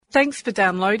Thanks for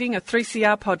downloading a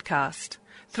 3CR podcast.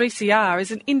 3CR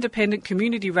is an independent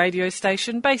community radio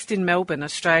station based in Melbourne,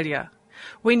 Australia.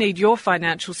 We need your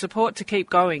financial support to keep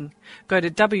going. Go to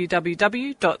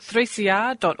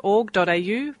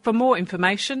www.3cr.org.au for more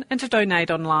information and to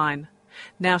donate online.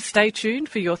 Now stay tuned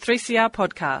for your 3CR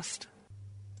podcast.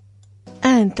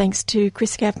 And thanks to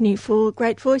Chris Gaffney for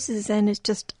great voices. And it's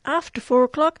just after 4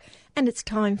 o'clock and it's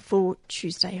time for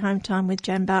Tuesday Home Time with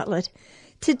Jan Bartlett.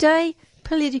 Today,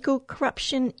 political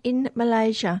corruption in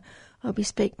Malaysia. I'll be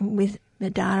speaking with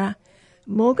Madara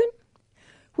Morgan.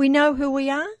 We Know Who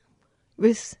We Are.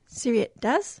 Ruth Siriet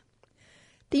does.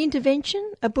 The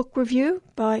Intervention, a book review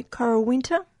by Coral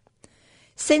Winter.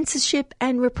 Censorship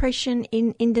and repression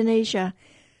in Indonesia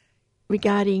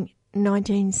regarding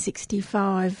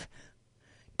 1965.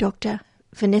 Dr.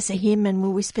 Vanessa Hillman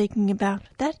will be speaking about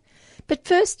that. But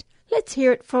first, let's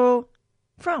hear it from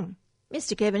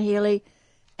Mr. Kevin Healy,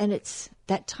 and it's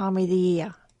that time of the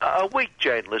year. A week,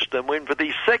 Jan Lister, when for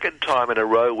the second time in a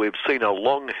row we've seen a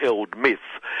long-held myth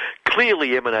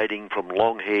clearly emanating from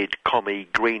long-haired commie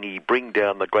Greenie bring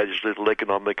down the greatest little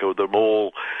economic of them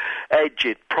all,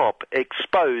 agitprop,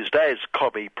 exposed as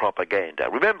commie propaganda.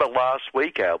 Remember last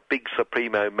week our big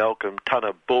Supremo Malcolm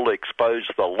Turnbull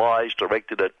exposed the lies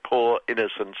directed at poor,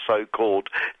 innocent so-called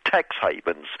tax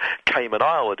havens, Cayman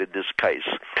Island in this case.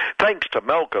 Thanks to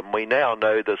Malcolm, we now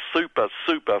know the super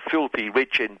filthy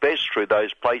rich invest through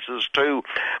those places to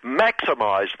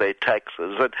maximise their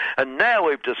taxes. And now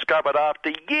we've discovered,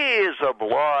 after years of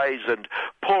lies and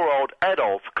poor old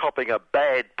Adolf copping a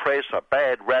bad press, a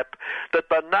bad rap, that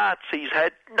the Nazis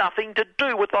had nothing to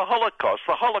do with the Holocaust.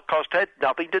 The Holocaust had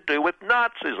nothing to do with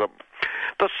Nazism.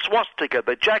 The swastika,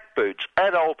 the jackboots,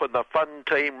 Adolf and the fun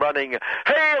team running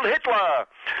Hail Hitler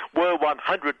were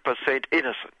 100%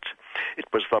 innocent. It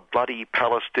was the bloody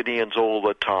Palestinians all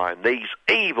the time, these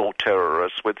evil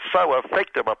terrorists with so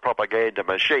effective a propaganda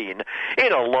machine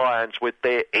in alliance with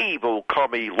their evil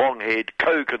commie long-haired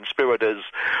co-conspirators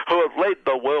who have led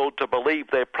the world to believe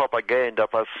their propaganda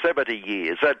for 70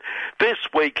 years. And this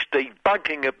week's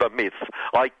debunking of the myth,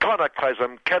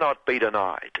 iconoclasm, cannot be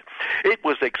denied. It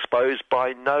was exposed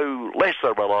by no less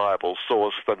a reliable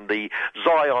source than the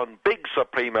Zion Big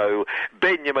Supremo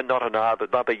Benjamin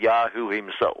Netanyahu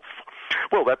himself.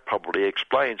 Well, that probably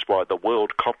explains why the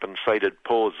world compensated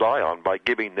poor Zion by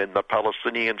giving them the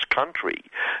Palestinians' country.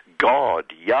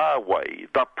 God, Yahweh,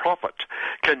 the prophet,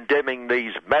 condemning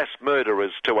these mass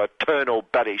murderers to eternal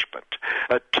banishment,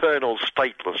 eternal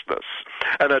statelessness,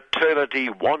 and eternity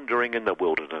wandering in the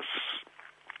wilderness.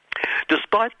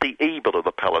 Despite the evil of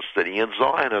the Palestinians,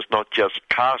 Zion has not just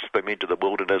cast them into the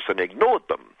wilderness and ignored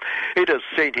them. It has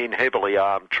sent in heavily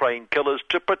armed trained killers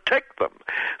to protect them,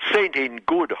 sent in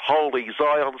good, holy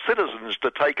Zion citizens to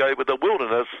take over the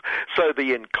wilderness so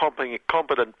the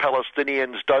incompetent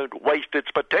Palestinians don't waste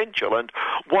its potential. And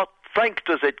what thanks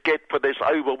does it get for this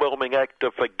overwhelming act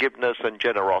of forgiveness and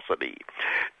generosity?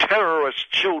 Terrorist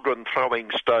children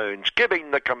throwing stones,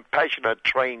 giving the compassionate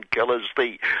trained killers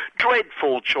the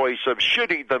dreadful choice of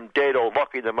shooting them dead or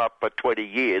locking them up for 20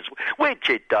 years, which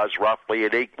it does roughly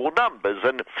in equal numbers,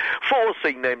 and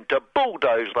forcing them to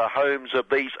bulldoze the homes of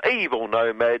these evil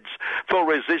nomads for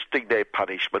resisting their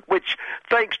punishment, which,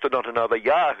 thanks to not another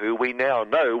Yahoo, we now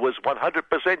know was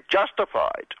 100%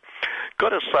 justified. Got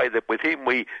to say that with him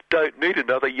we don't need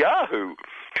another Yahoo.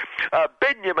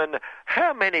 Benjamin,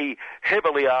 how many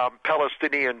heavily armed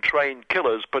Palestinian-trained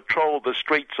killers patrol the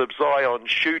streets of Zion,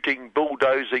 shooting,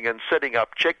 bulldozing and setting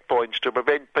up checkpoints to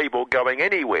prevent people going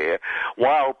anywhere,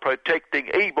 while protecting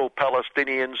evil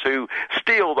Palestinians who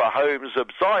steal the homes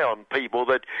of Zion people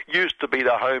that used to be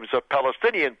the homes of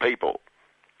Palestinian people?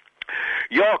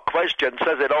 Your question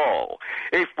says it all.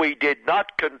 If we did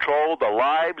not control the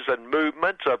lives and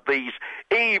movements of these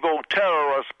evil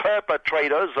terrorist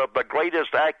perpetrators of the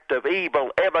greatest act of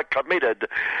evil ever committed,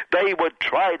 they would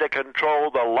try to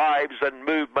control the lives and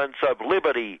movements of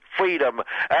liberty, freedom,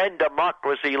 and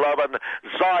democracy-loving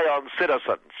Zion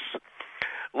citizens.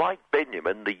 Like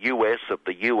Benjamin, the US of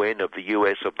the UN of the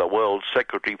US of the World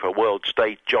Secretary for World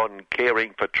State John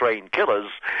Caring for Trained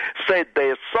Killers said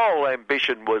their sole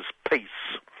ambition was peace.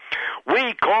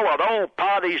 We call on all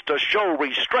parties to show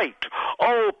restraint,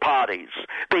 all parties,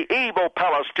 the evil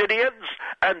Palestinians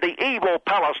and the evil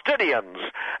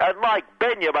Palestinians. And like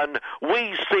Benjamin,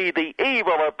 we see the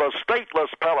evil of the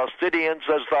stateless Palestinians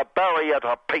as the barrier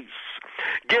to peace.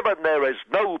 Given there is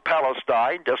no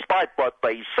Palestine, despite what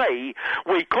they say,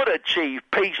 we could achieve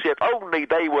peace if only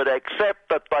they would accept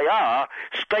that they are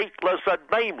stateless and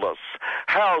nameless.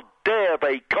 How dare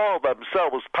they call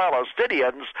themselves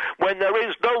Palestinians when there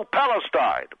is no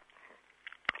Palestine?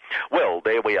 Well,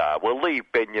 there we are. We'll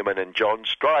leave Benjamin and John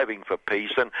striving for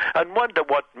peace and wonder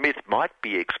what myth might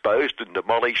be exposed and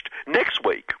demolished next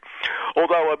week.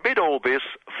 Although amid all this,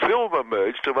 film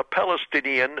emerged of a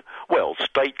Palestinian,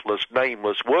 stateless,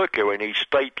 nameless worker in his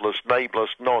stateless, nameless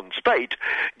non-state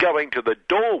going to the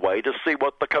doorway to see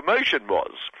what the commotion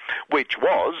was, which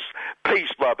was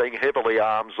peace-loving, heavily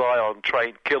armed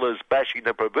Zion-trained killers bashing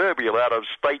the proverbial out of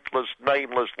stateless,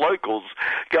 nameless locals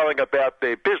going about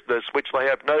their business, which they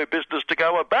have no business to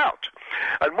go about.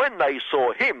 And when they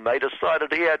saw him, they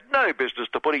decided he had no business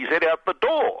to put his head out the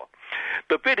door.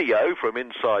 The video from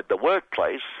inside the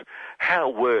workplace, how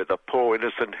were the poor,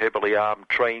 innocent, heavily armed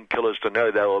trained killers to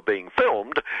know they were being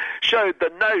filmed, showed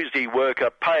the nosy worker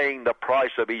paying the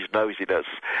price of his nosiness,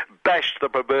 bashed the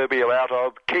proverbial out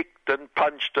of, kicked and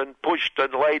punched and pushed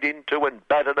and laid into and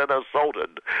battered and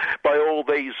assaulted by all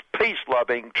these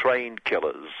peace-loving trained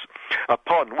killers,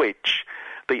 upon which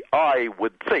the I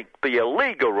would think the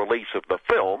illegal release of the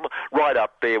film, right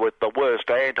up there with the worst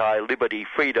anti-liberty,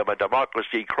 freedom and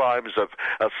democracy crimes of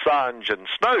Assange and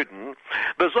Snowden,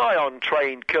 the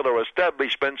Zion-trained killer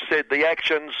establishment said the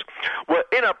actions were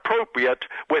inappropriate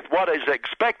with what is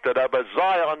expected of a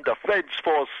Zion Defence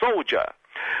Force soldier.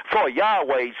 For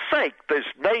Yahweh's sake, this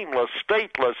nameless,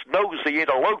 stateless, nosy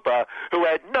interloper who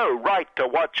had no right to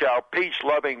watch our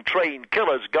peace-loving trained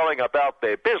killers going about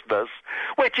their business,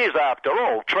 which is, after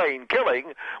all, trained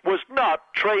killing, was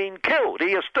not trained killed.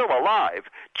 He is still alive,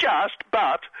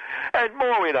 and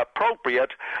more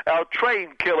inappropriate, our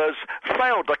trained killers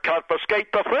failed to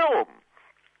confiscate the film.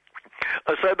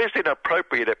 So this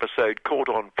inappropriate episode caught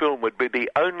on film would be the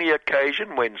only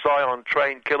occasion when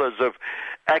Zion-trained killers have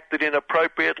acted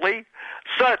inappropriately?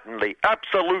 Certainly,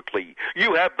 absolutely.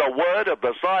 You have the word of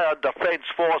the Zion Defence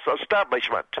Force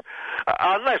establishment.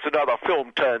 Unless another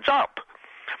film turns up.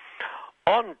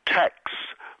 On tax,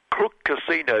 Crook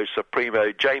Casino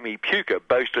Supremo Jamie Puker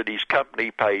boasted his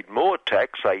company paid more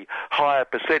tax, a higher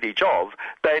percentage of,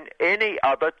 than any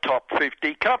other top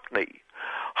 50 company.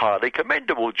 Highly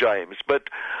commendable, James, but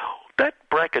that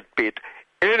bracket bit,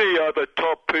 any other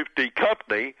top 50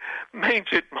 company, means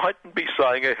it mightn't be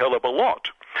saying a hell of a lot.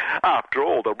 After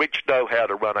all, the rich know how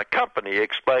to run a company,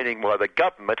 explaining why the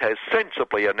government has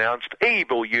sensibly announced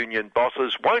evil union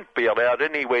bosses won't be allowed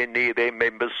anywhere near their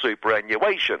members'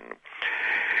 superannuation.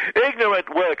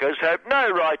 Ignorant workers have no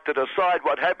right to decide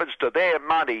what happens to their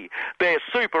money, their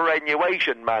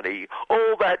superannuation money,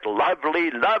 all that lovely,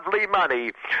 lovely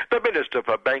money. The Minister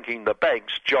for Banking the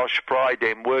Banks, Josh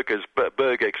Frydem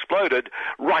Workersberg, exploded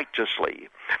righteously.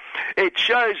 It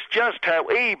shows just how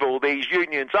evil these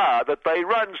unions are that they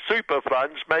run super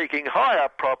funds making higher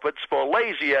profits for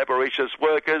lazy, avaricious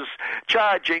workers,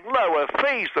 charging lower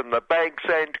fees than the banks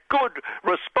and good,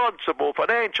 responsible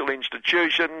financial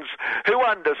institutions who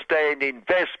understand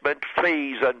investment,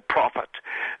 fees and profit.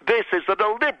 This is a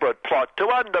deliberate plot to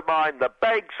undermine the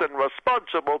banks and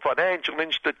responsible financial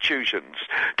institutions,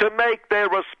 to make their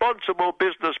responsible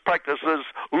business practices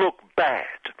look bad.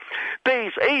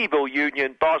 These evil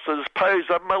union bosses pose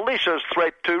a malicious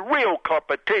threat to real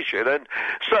competition, and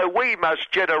so we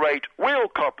must generate real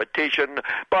competition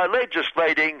by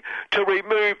legislating to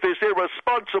remove this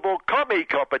irresponsible commie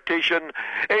competition,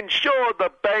 ensure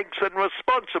the banks and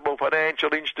responsible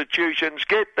financial institutions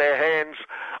get their hands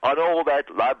on all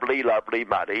that lovely, lovely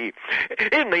money,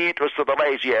 in the interest of the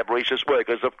lazy, avaricious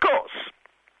workers, of course.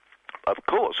 Of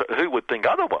course, who would think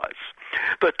otherwise?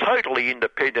 The totally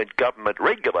independent government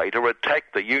regulator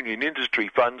attacked the union industry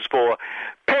funds for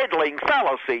peddling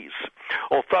fallacies.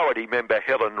 Authority member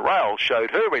Helen Rowell showed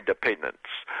her independence.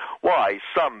 Why,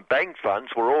 some bank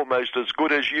funds were almost as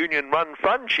good as union-run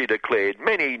funds, she declared.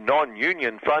 Many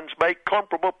non-union funds make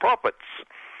comparable profits.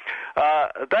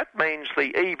 That means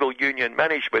the evil union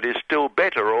management is still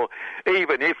better, or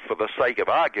even if, for the sake of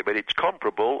argument, it's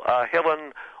comparable,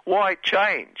 Helen, why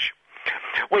change?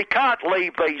 We can't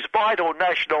leave these vital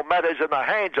national matters in the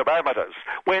hands of amateurs.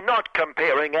 We're not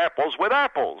comparing apples with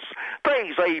apples.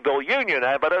 These evil union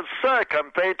amateurs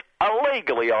circumvent,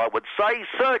 illegally I would say,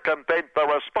 circumvent the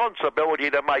responsibility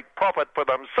to make profit for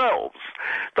themselves.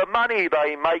 The money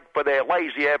they make for their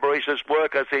lazy, avaricious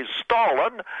workers is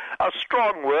stolen, a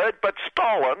strong word, but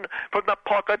stolen from the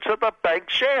pockets of the bank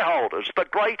shareholders, the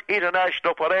great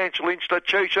international financial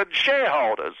institution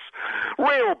shareholders.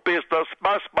 Real business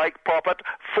must make profit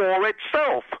for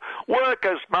itself.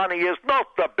 Workers' money is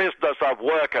not the business of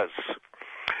workers.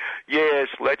 Yes,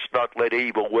 let's not let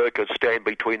evil workers stand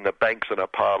between the banks and a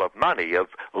pile of money, of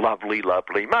lovely,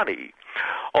 lovely money.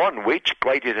 on which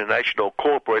great international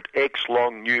corporate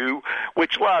Exelon knew,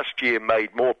 which last year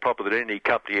made more profit than any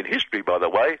company in history, by the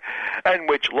way, and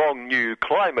which long knew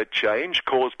climate change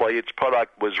caused by its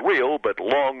product was real, but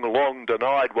long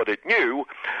denied what it knew.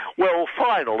 Well,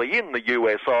 finally, in the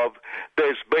US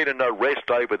there's been an arrest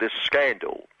over this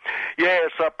scandal.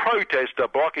 Yes, a protester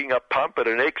blocking a pump at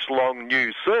an Exelon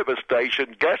News service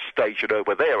station, gas station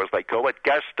over there, as they call it,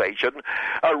 gas station,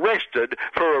 arrested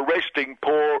for arresting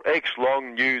poor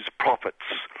Exelon News profits.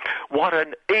 What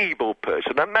an evil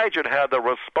person. Imagine how the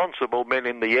responsible men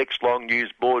in the Exelon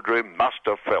News boardroom must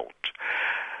have felt.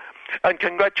 And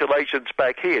congratulations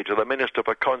back here to the Minister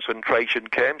for Concentration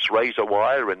Camps, Razor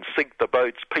Wire and Sink the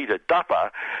Boats, Peter Dupper,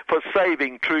 for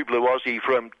saving True Blue Aussie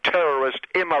from terrorist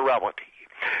immorality,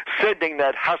 sending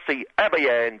that hussy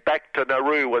Abiyan back to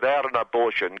Nauru without an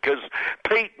abortion, because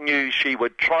Pete knew she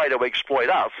would try to exploit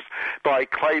us by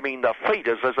claiming the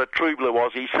fetus as a True Blue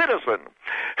Aussie citizen.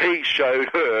 He showed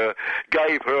her,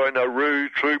 gave her a Nauru,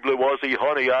 True Blue Aussie,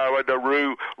 Honiara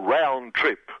Nauru round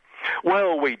trip.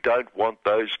 Well, we don't want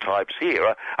those types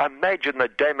here. Imagine the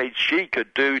damage she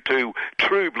could do to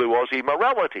True Blue Aussie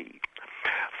morality.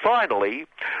 Finally,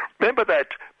 remember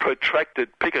that protracted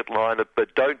picket line at the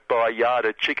Don't Buy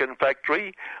Yada chicken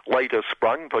factory, later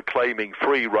sprung for claiming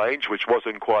free range, which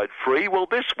wasn't quite free? Well,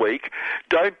 this week,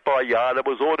 Don't Buy Yada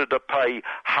was ordered to pay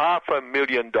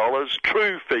 $500,000,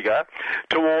 true figure,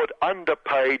 toward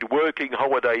underpaid working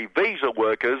holiday visa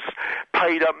workers,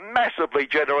 paid a massively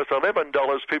generous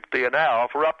 $11.50 an hour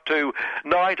for up to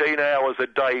 19 hours a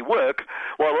day work,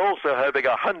 while also having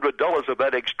 $100 of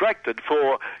that extracted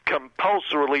for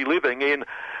compulsorily living in,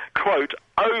 quote,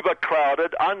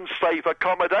 overcrowded, unsafe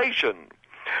accommodation.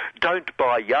 Don't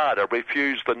Buy Yada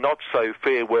refused the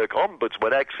not-so-fair work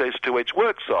ombudsman access to its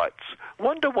work sites.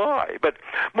 Wonder why? But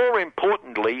more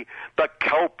importantly, the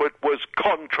culprit was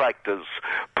contractors.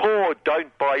 Poor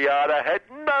Don't Buy Yada had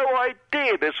no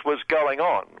idea this was going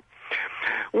on.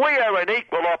 We are an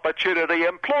equal opportunity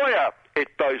employer, it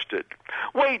boasted.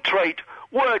 We treat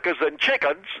workers and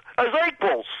chickens as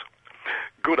equals.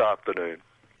 Good afternoon.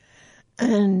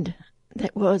 And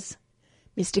that was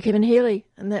Mr. Kevin Healy,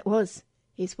 and that was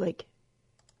his week.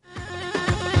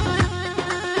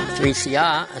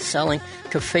 3CR are selling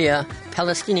keffiyeh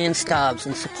Palestinian scarves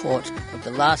in support of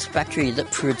the last factory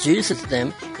that produces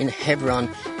them in Hebron,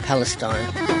 Palestine.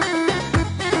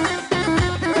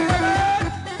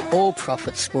 All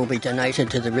profits will be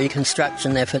donated to the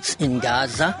reconstruction efforts in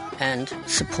Gaza and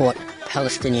support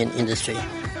Palestinian industry.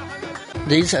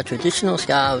 These are traditional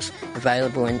scarves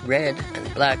available in red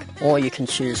and black, or you can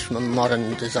choose from a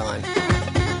modern design.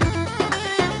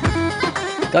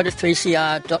 Go to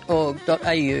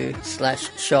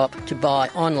 3cr.org.au/shop to buy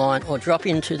online or drop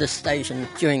into the station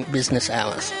during business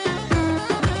hours.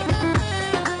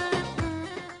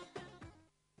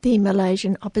 The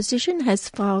Malaysian opposition has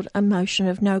filed a motion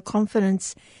of no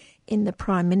confidence in the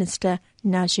Prime Minister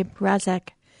Najib Razak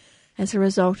as a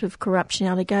result of corruption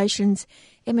allegations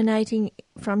emanating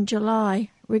from July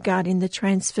regarding the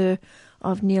transfer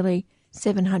of nearly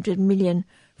 $700 million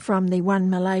from the One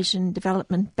Malaysian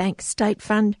Development Bank State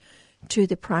Fund to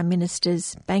the Prime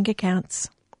Minister's bank accounts.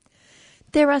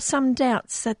 There are some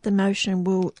doubts that the motion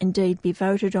will indeed be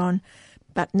voted on,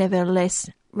 but nevertheless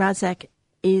Razak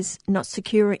is not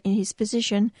secure in his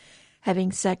position,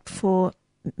 having sacked 4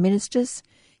 ministers,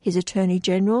 his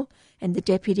Attorney-General and the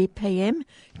Deputy PM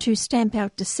to stamp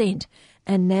out dissent,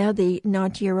 and now the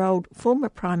 90-year-old former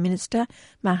Prime Minister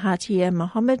Mahathir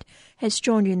Mohamad has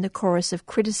joined in the chorus of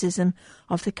criticism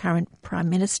of the current Prime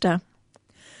Minister.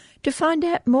 To find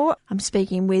out more, I'm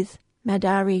speaking with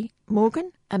Madari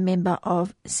Morgan, a member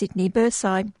of Sydney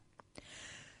Bearside.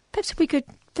 Perhaps we could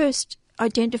first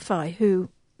identify who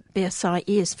Bearside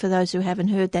is for those who haven't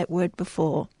heard that word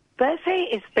before. Bearside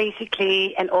is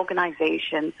basically an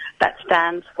organisation that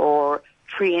stands for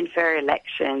free and fair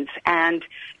elections, and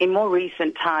in more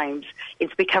recent times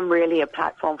it's become really a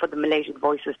platform for the Malaysian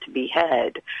voices to be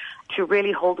heard, to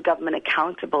really hold the government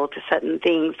accountable to certain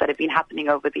things that have been happening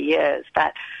over the years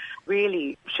that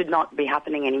really should not be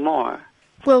happening anymore.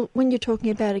 Well, when you're talking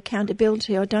about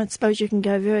accountability, I don't suppose you can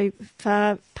go very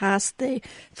far past the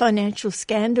financial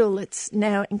scandal that's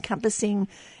now encompassing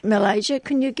Malaysia.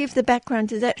 Can you give the background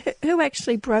to that? Who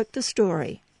actually broke the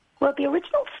story? Well, the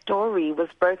original story was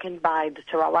broken by the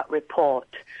Sarawak Report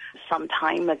some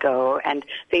time ago, and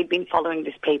they'd been following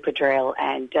this paper trail,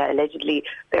 and allegedly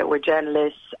there were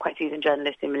journalists, quite seasoned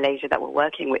journalists in Malaysia that were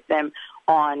working with them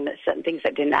on certain things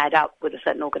that didn't add up with a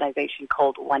certain organisation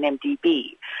called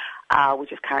 1MDB,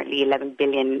 which is currently 11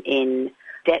 billion in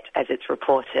debt as it's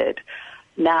reported.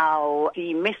 Now,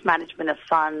 the mismanagement of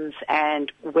funds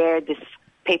and where this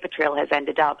paper trail has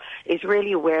ended up is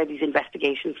really where these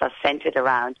investigations are centered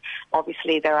around.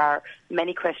 Obviously, there are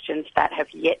many questions that have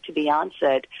yet to be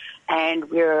answered, and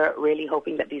we're really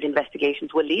hoping that these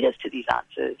investigations will lead us to these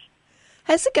answers.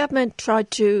 Has the government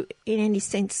tried to, in any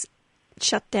sense,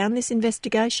 shut down this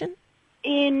investigation?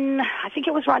 I think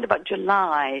it was around about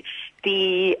July,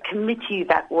 the committee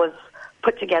that was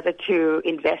put together to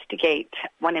investigate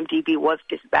 1MDB was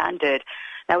disbanded.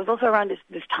 Now, it was also around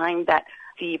this time that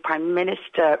the Prime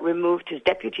Minister removed his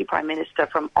Deputy Prime Minister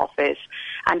from office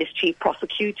and his Chief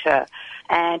Prosecutor.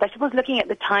 And I suppose looking at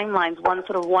the timelines, one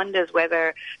sort of wonders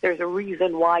whether there's a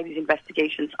reason why these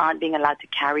investigations aren't being allowed to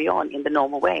carry on in the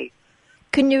normal way.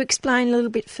 Can you explain a little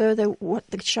bit further what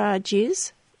the charge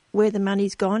is, where the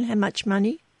money's gone, how much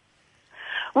money?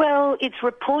 Well, it's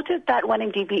reported that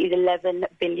 1MDB is 11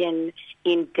 billion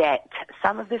in debt.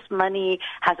 Some of this money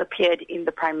has appeared in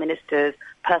the Prime Minister's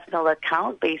personal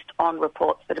account based on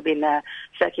reports that have been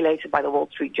circulated by the Wall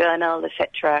Street Journal,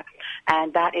 etc.,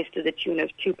 and that is to the tune of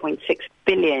 2.6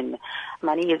 billion.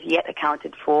 Money is yet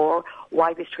accounted for.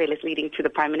 Why this trail is leading to the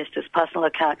Prime Minister's personal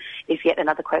account is yet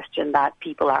another question that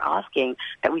people are asking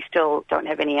that we still don't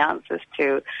have any answers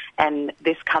to, and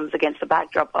this comes against the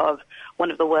backdrop of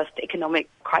one of the worst economic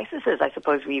crises, I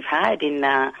suppose, we've had in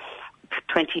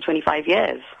 20, 25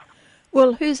 years.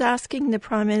 Well, who's asking the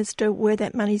Prime Minister where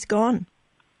that money's gone?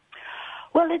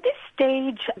 Well, at this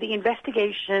stage, the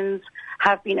investigations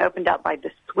have been opened up by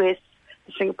the Swiss.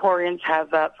 The Singaporeans have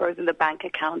frozen the bank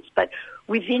accounts. But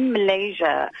within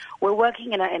Malaysia, we're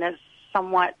working in a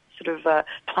somewhat sort of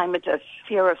climate of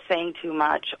fear of saying too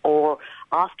much or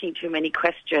asking too many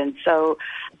questions. So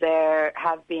there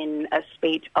have been a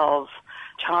spate of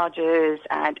charges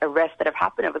and arrests that have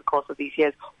happened over the course of these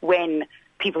years when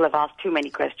people have asked too many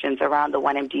questions around the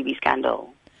 1MDB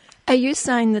scandal. Are you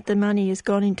saying that the money has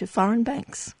gone into foreign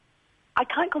banks? I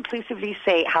can't conclusively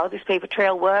say how this paper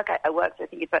trail works. I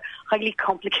think it's a highly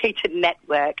complicated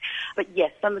network. But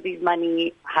yes, some of these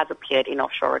money has appeared in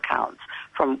offshore accounts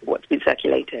from what's been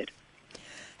circulated.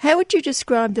 How would you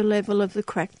describe the level of the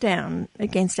crackdown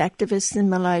against activists in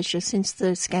Malaysia since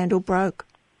the scandal broke?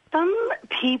 Some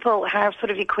people have sort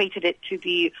of equated it to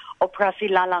the Operasi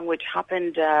Lalang, which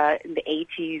happened in the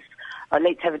 80s,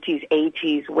 late 70s,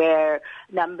 80s, where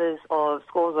numbers of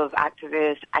scores of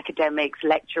activists, academics,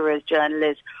 lecturers,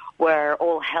 journalists were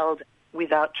all held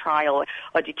without trial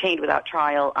or detained without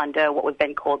trial under what was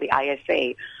then called the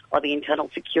ISA, or the Internal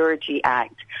Security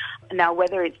Act. Now,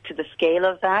 whether it's to the scale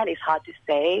of that is hard to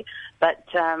say, but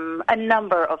a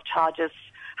number of charges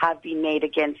have been made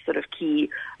against sort of key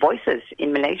voices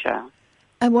in Malaysia.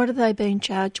 And what are they being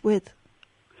charged with?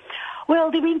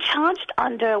 Well, they've been charged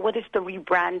under what is the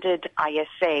rebranded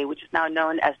ISA, which is now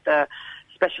known as the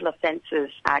Special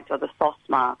Offences Act, or the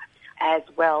SOSMA, as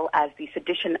well as the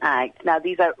Sedition Act. Now,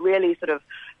 these are really sort of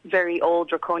very old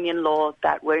draconian laws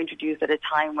that were introduced at a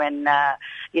time when,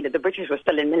 the British were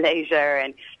still in Malaysia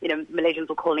and, Malaysians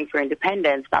were calling for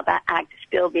independence. Now, that act is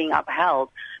still being upheld,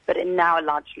 but it now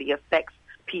largely affects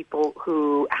people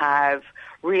who have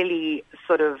really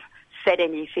sort of said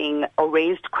anything or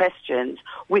raised questions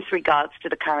with regards to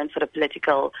the current sort of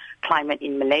political climate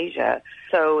in Malaysia.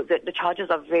 So the charges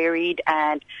are varied,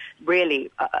 and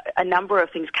really a number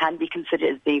of things can be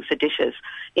considered as being seditious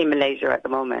in Malaysia at the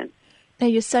moment. Now,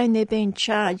 you're saying they're being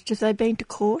charged. Have they been to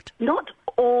court? Not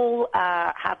all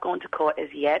have gone to court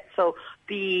as yet. So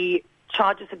the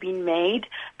charges have been made,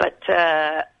 but,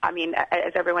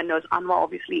 as everyone knows, Anwar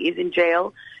obviously is in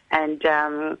jail,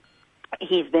 and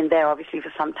he's been there obviously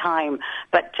for some time.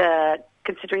 But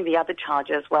considering the other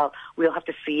charges, well, we'll have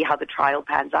to see how the trial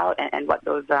pans out and what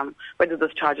those whether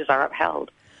those charges are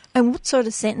upheld. And what sort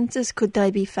of sentences could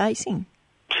they be facing?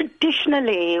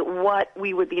 Traditionally, what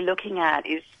we would be looking at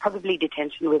is probably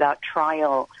detention without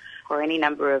trial for any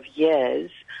number of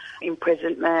years.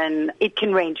 Imprisonment, it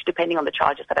can range depending on the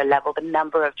charges that are leveled, the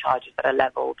number of charges that are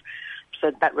leveled.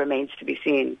 So that remains to be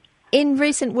seen. In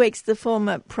recent weeks, the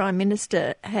former Prime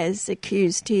Minister has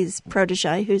accused his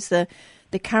protege, who's the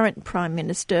current Prime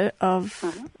Minister, of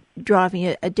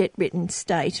driving a debt-ridden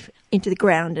state into the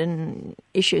ground and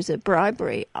issues of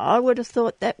bribery. I would have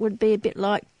thought that would be a bit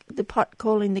like the pot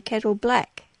calling the kettle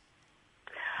black.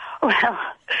 Well,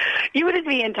 you wouldn't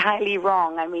be entirely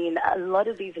wrong. I mean, a lot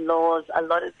of these laws, a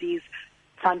lot of these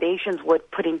foundations were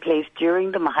put in place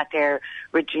during the Mahathir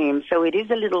regime. So it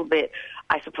is a little bit,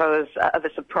 I suppose, of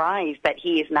a surprise that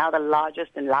he is now the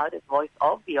largest and loudest voice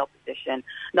of the opposition.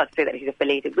 Not to say that he's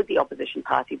affiliated with the opposition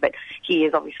party, but he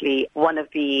is obviously one of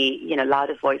the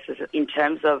loudest voices in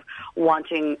terms of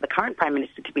wanting the current Prime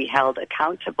Minister to be held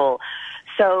accountable.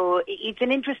 So it's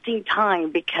an interesting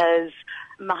time because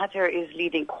Mahathir is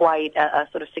leading quite a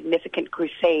sort of significant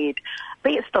crusade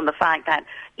based on the fact that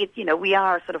we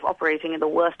are sort of operating in the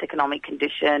worst economic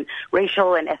condition.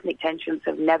 Racial and ethnic tensions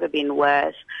have never been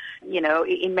worse.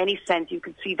 In many sense, you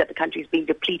can see that the country is being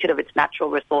depleted of its natural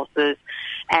resources,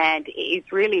 and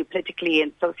it's really politically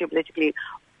and sociopolitically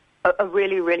a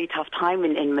really, really tough time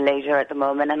in Malaysia at the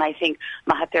moment. And I think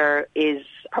Mahathir is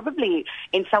probably,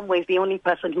 in some ways, the only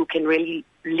person who can really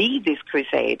lead this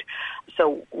crusade.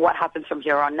 So what happens from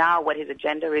here on now, what his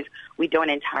agenda is, we don't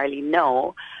entirely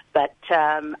know. But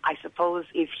I suppose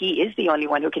if he is the only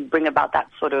one who can bring about that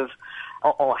sort of,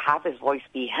 or have his voice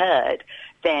be heard,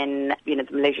 then, the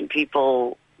Malaysian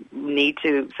people need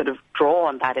to sort of draw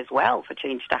on that as well for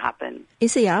change to happen.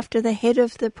 Is he after the head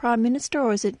of the Prime Minister,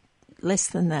 or is it less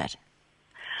than that?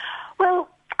 Well,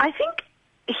 I think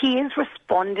he is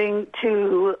responding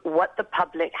to what the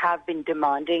public have been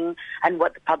demanding and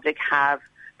what the public have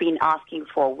been asking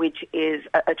for, which is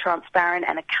a transparent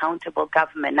and accountable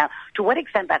government. Now, to what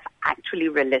extent that's actually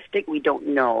realistic, we don't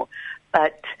know.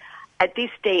 But at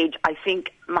this stage, I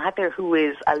think Mahathir, who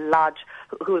is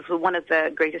one of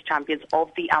the greatest champions of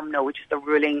the UMNO, which is the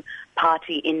ruling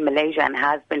party in Malaysia and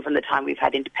has been from the time we've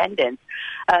had independence,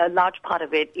 a large part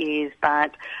of it is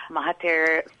that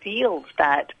Mahathir feels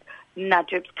that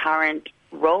Najib's current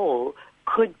role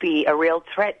could be a real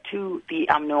threat to the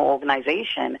UMNO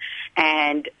organization.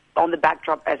 And on the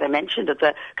backdrop, as I mentioned, of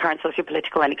the current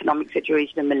socio-political and economic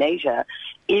situation in Malaysia,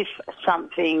 if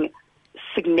something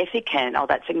significant or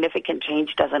that significant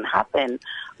change doesn't happen,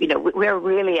 we're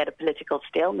really at a political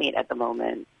stalemate at the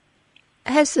moment.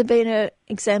 Has there been an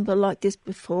example like this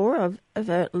before of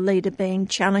a leader being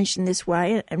challenged in this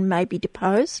way and maybe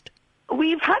deposed?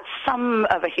 We've had some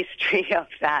of a history of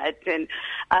that, and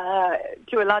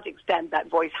to a large extent that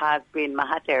voice has been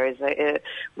Mahathir.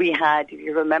 We had, if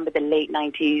you remember, the late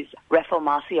 90s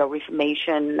Reformasi or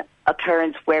Reformation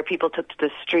occurrence where people took to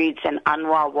the streets, and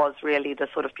Anwar was really the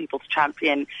sort of people's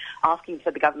champion, asking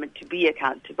for the government to be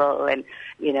accountable, and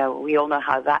we all know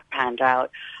how that panned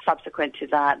out. Subsequent to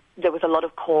that, there was a lot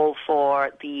of call for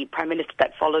the Prime Minister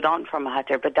that followed on from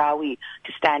Mahathir, Badawi,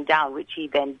 to stand down, which he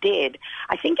then did.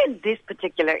 I think in this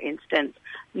particular instance,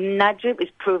 Najib is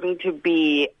proving to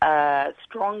be a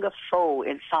stronger foe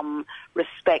in some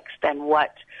respects than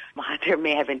what Mahathir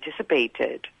may have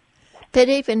anticipated. But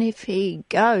even if he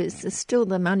goes, there's still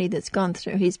the money that's gone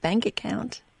through his bank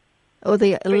account, or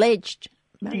the alleged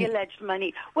money. The alleged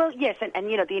money. Well, yes, and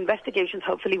the investigations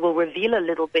hopefully will reveal a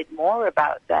little bit more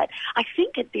about that. I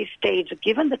think at this stage,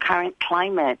 given the current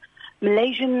climate,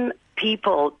 Malaysian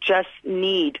people just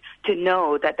need to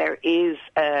know that there is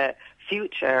a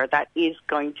future that is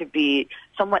going to be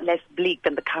somewhat less bleak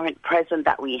than the current present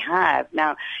that we have.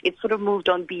 Now, it's sort of moved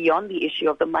on beyond the issue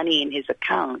of the money in his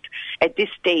account. At this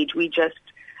stage, we just,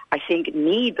 I think,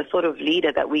 need the sort of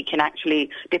leader that we can actually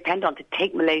depend on to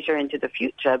take Malaysia into the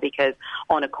future, because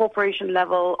on a corporation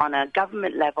level, on a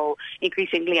government level,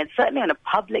 increasingly, and certainly on a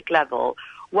public level,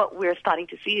 what we're starting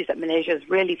to see is that Malaysia is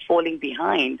really falling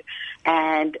behind.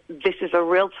 And this is a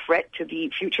real threat to the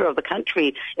future of the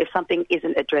country if something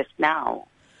isn't addressed now.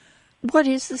 What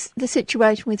is the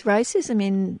situation with racism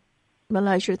in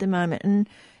Malaysia at the moment? And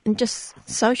just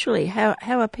socially, how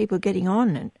are people getting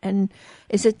on? And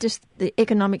is it just the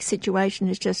economic situation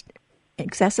is just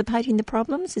exacerbating the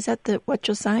problems? Is that what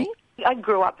you're saying? I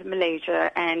grew up in Malaysia,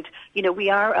 and, we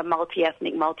are a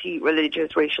multi-ethnic,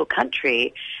 multi-religious, racial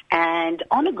country. And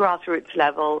on a grassroots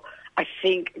level, I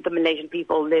think the Malaysian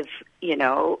people live,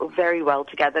 very well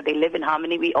together. They live in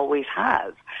harmony. We always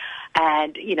have.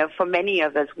 And, for many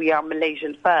of us, we are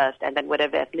Malaysian first, and then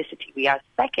whatever ethnicity we are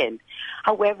second.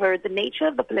 However, the nature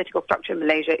of the political structure in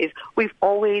Malaysia is we've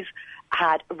always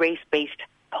had race-based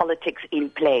politics in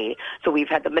play. So we've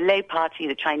had the Malay Party,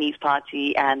 the Chinese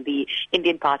Party, and the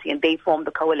Indian Party, and they formed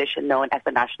the coalition known as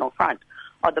the National Front,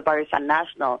 or the Barisan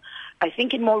Nasional. I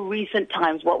think in more recent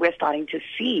times what we're starting to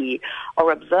see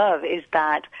or observe is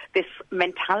that this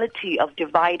mentality of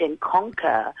divide and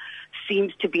conquer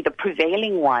seems to be the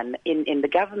prevailing one in the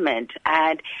government,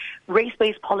 and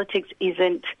race-based politics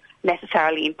isn't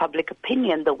necessarily in public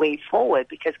opinion the way forward,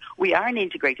 because we are an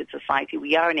integrated society,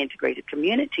 we are an integrated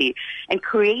community, and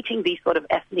creating these sort of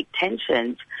ethnic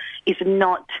tensions is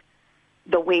not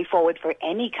the way forward for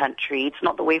any country. It's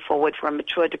not the way forward for a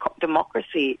mature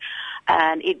democracy.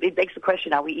 And it begs the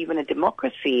question, are we even a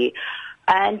democracy?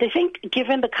 And I think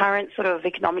given the current sort of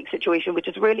economic situation, which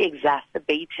has really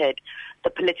exacerbated the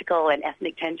political and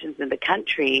ethnic tensions in the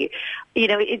country,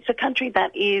 it's a country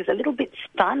that is a little bit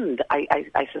stunned,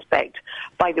 I suspect,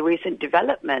 by the recent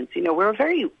developments. We're a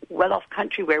very well-off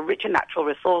country. We're rich in natural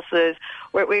resources.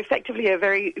 We're effectively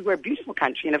we're a beautiful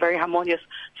country and a very harmonious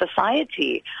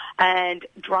society. And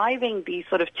driving these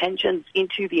sort of tensions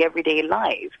into the everyday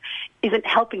life isn't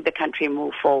helping the country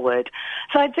move forward.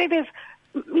 So I'd say there's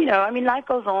life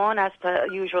goes on as per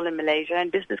usual in Malaysia,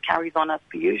 and business carries on as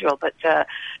per usual. But,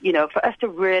 for us to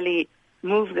really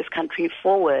move this country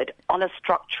forward on a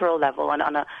structural level and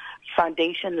on a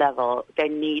foundation level, there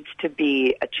needs to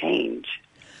be a change.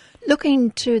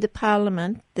 Looking to the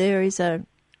Parliament, there is a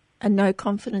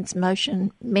no-confidence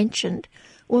motion mentioned.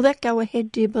 Will that go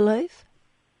ahead, do you believe?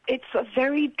 It's a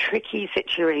very tricky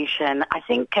situation. I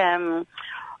think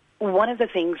one of the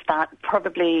things that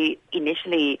probably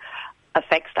initially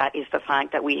affects that is the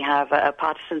fact that we have a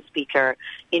partisan speaker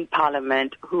in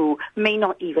Parliament who may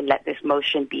not even let this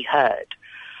motion be heard.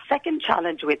 Second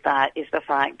challenge with that is the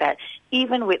fact that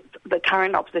even with the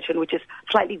current opposition, which is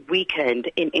slightly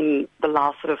weakened in the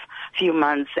last sort of few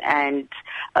months and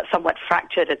somewhat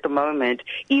fractured at the moment,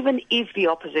 even if the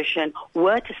opposition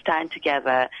were to stand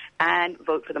together and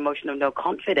vote for the motion of no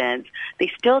confidence, they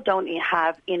still don't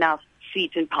have enough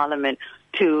seats in Parliament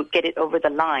to get it over the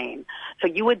line. So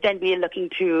you would then be looking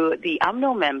to the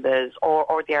UMNO members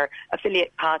or their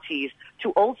affiliate parties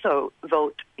to also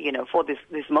vote, for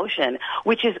this motion,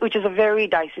 which is a very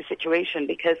dicey situation,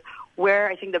 because where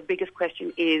I think the biggest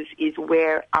question is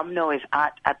where UMNO is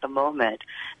at the moment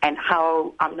and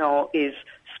how UMNO is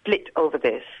split over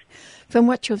this. From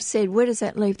what you've said, where does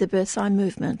that leave the Bersih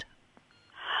movement?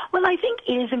 Well, I think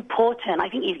it is important. I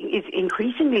think it is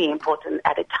increasingly important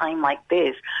at a time like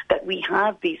this that we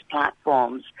have these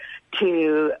platforms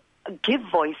to give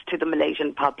voice to the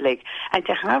Malaysian public and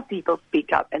to have people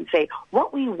speak up and say,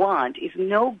 what we want is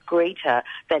no greater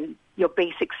than your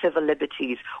basic civil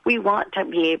liberties. We want to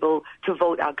be able to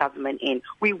vote our government in.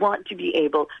 We want to be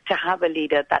able to have a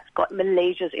leader that's got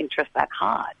Malaysia's interest at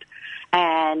heart.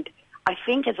 And I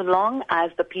think as long as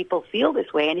the people feel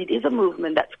this way, and it is a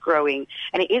movement that's growing,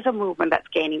 and it is a movement that's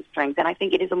gaining strength, and I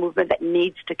think it is a movement that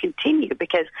needs to continue,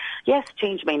 because, yes,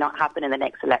 change may not happen in the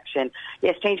next election.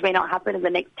 Yes, change may not happen in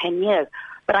the next 10 years,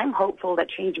 but I'm hopeful that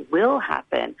change will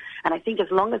happen. And I think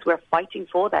as long as we're fighting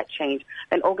for that change,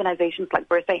 then organizations like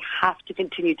Bersih have to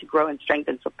continue to grow and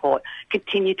strengthen support,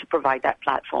 continue to provide that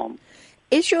platform.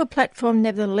 Is your platform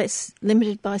nevertheless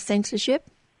limited by censorship?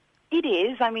 It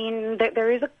is. I mean,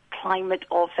 there is a climate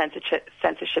of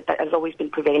censorship that has always been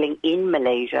prevailing in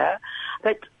Malaysia.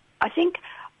 But I think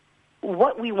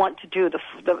what we want to do,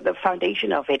 the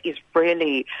foundation of it, is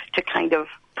really to kind of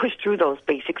push through those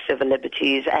basic civil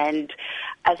liberties. And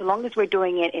as long as we're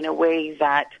doing it in a way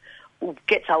that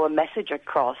gets our message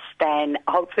across, then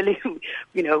hopefully,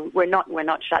 we're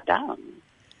not shut down.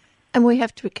 And we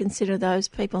have to consider those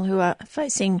people who are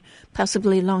facing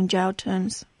possibly long jail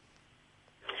terms.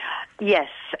 Yes,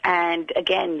 and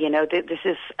again, this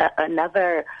is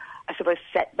another, I suppose,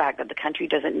 setback that the country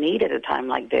doesn't need at a time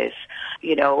like this.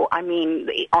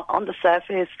 On the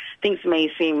surface, things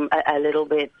may seem a little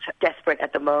bit desperate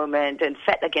at the moment and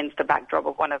set against the backdrop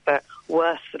of one of the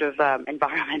worst sort of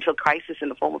environmental crisis in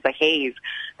the form of the haze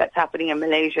that's happening in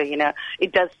Malaysia.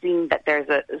 It does seem that there's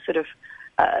a sort of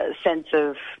sense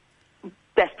of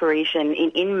desperation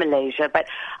in Malaysia, but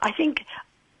I think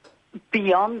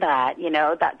beyond that,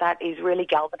 that is really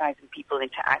galvanizing people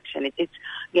into action. It's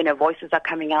voices are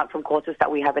coming out from quarters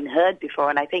that we haven't heard before,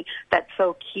 and I think that's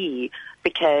so key,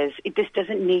 because this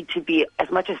doesn't need to be, as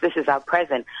much as this is our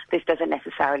present, this doesn't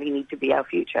necessarily need to be our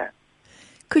future.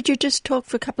 Could you just talk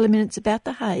for a couple of minutes about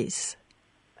the haze?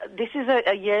 This is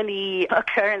a yearly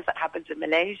occurrence that happens in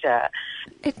Malaysia.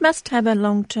 It must have a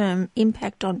long-term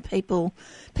impact on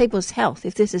people's health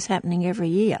if this is happening every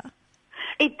year.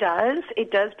 It does,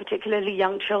 particularly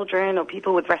young children or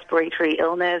people with respiratory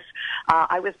illness.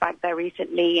 I was back there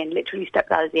recently and literally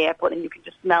stepped out of the airport and you can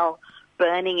just smell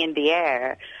burning in the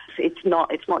air. It's not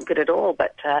good at all.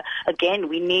 But again,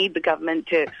 we need the government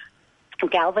to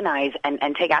galvanize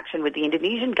and take action with the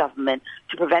Indonesian government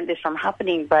to prevent this from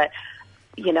happening. But,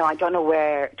 I don't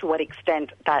know to what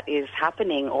extent that is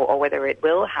happening or whether it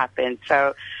will happen.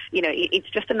 So, it's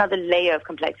just another layer of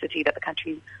complexity that the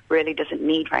country really doesn't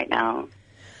need right now.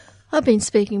 I've been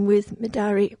speaking with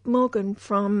Madari Morgan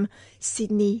from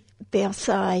Sydney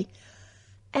Bersih,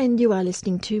 and you are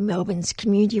listening to Melbourne's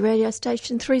community radio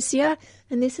station 3CR,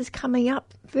 and this is coming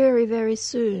up very, very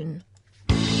soon.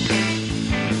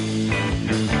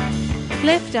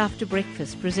 Left After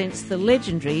Breakfast presents the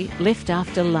legendary Left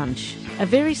After Lunch, a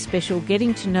very special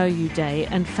Getting to Know You Day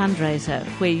and fundraiser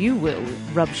where you will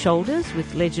rub shoulders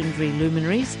with legendary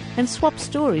luminaries and swap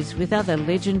stories with other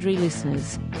legendary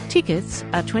listeners. Tickets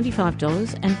are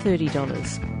 $25 and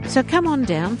 $30. So come on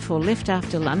down for Left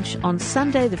After Lunch on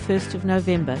Sunday the 1st of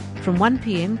November from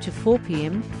 1pm to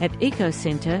 4pm at Eco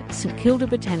Centre, St Kilda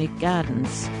Botanic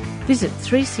Gardens. Visit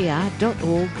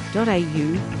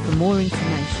 3cr.org.au for more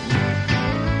information.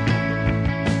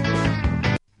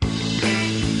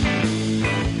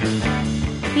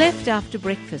 Left After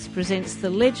Breakfast presents the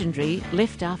legendary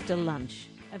Left After Lunch.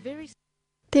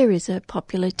 There is a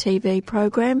popular TV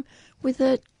program with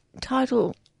a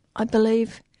title, I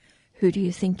believe, Who Do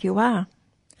You Think You Are?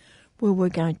 Well, we're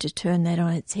going to turn that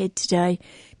on its head today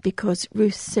because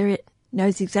Ruth Serrett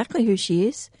knows exactly who she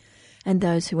is and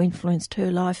those who influenced her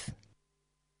life.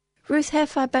 Ruth, how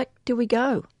far back do we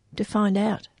go to find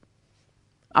out?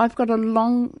 I've got a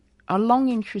long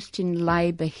interest in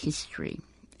Labor history,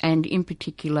 and in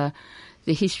particular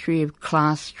the history of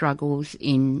class struggles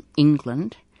in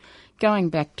England, going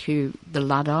back to the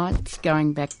Luddites,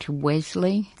 going back to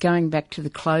Wesley, going back to the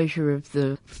closure of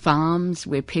the farms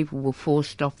where people were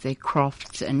forced off their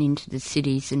crofts and into the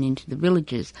cities and into the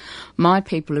villages. My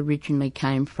people originally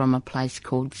came from a place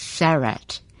called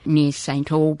Sarrat, near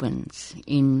St Albans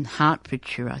in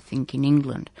Hertfordshire, I think, in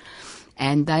England.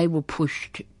 And they were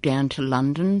pushed down to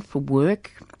London for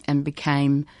work and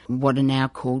became what are now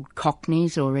called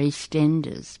Cockneys or East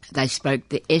Enders. They spoke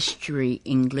the estuary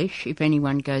English. If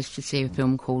anyone goes to see a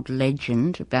film called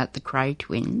Legend about the Cray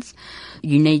twins,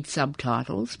 you need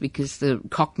subtitles because the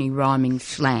Cockney rhyming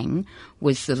slang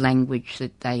was the language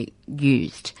that they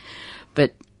used.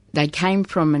 But they came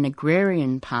from an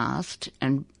agrarian past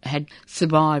and had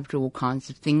survived all kinds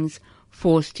of things,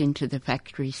 forced into the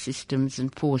factory systems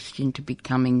and forced into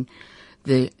becoming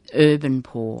the urban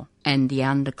poor and the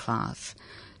underclass.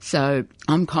 So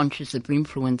I'm conscious of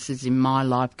influences in my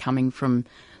life coming from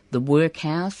the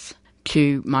workhouse,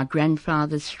 to my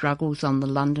grandfather's struggles on the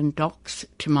London docks,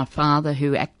 to my father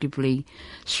who actively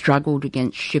struggled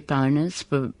against ship owners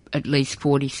for at least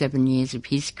 47 years of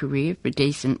his career for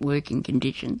decent working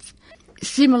conditions.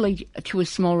 Similarly, to a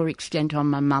smaller extent on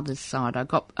my mother's side, I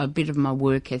got a bit of my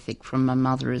work ethic from my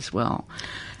mother as well.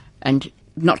 And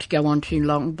not to go on too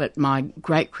long, but my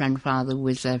great-grandfather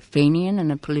was a Fenian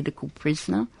and a political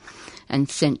prisoner and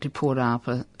sent to Port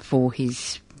Arthur for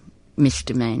his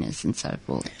misdemeanours and so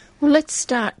forth. Well, let's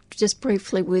start just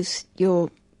briefly with your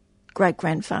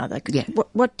great-grandfather. Yeah.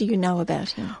 What do you know about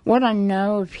him? What I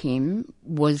know of him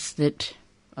was that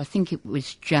I think it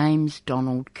was James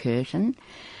Donald Curtin.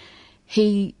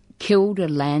 He killed a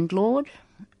landlord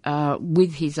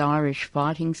with his Irish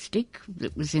fighting stick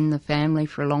that was in the family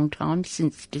for a long time,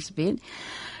 since disappeared.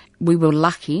 We were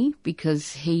lucky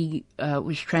because he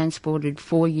was transported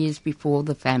 4 years before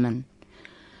the famine.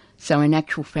 So in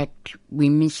actual fact, we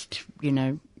missed,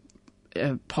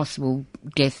 possible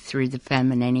death through the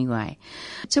famine anyway.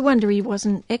 It's a wonder he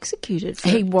wasn't executed.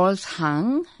 He was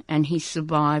hung and he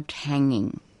survived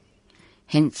hanging,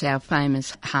 hence our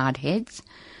famous hard heads.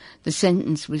 The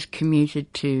sentence was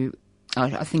commuted to,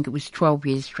 I think it was 12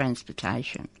 years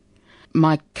transportation.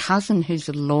 My cousin, who's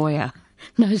a lawyer,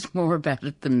 knows more about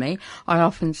it than me. I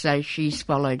often say she's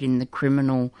followed in the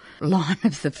criminal line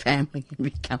of the family in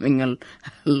becoming a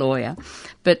lawyer.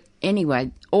 But anyway,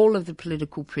 all of the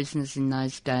political prisoners in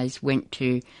those days went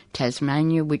to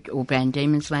Tasmania, or Van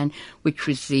Diemen's Land, which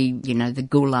was the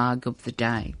gulag of the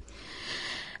day.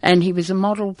 And he was a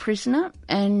model prisoner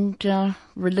and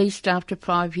released after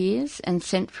 5 years and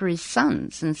sent for his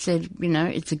sons and said,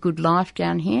 it's a good life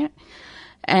down here.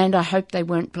 And I hope they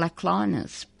weren't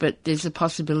blackliners, but there's a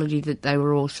possibility that they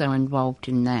were also involved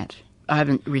in that. I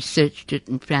haven't researched it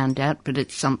and found out, but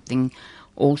it's something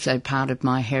also part of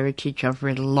my heritage. I've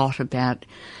read a lot about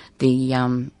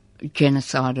the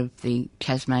genocide of the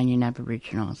Tasmanian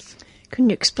Aboriginals. Can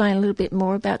you explain a little bit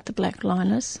more about the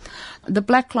blackliners? The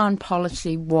blackline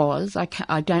policy was, I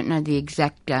don't know the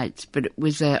exact dates, but it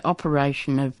was an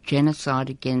operation of genocide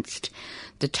against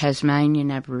the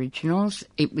Tasmanian Aboriginals.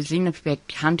 It was in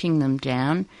effect hunting them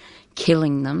down,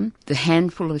 killing them. The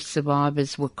handful of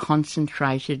survivors were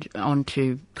concentrated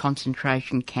onto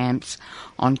concentration camps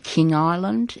on King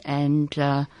Island and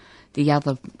the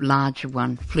other larger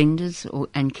one, Flinders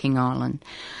and King Island.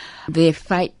 Their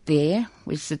fate there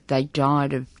was that they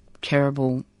died of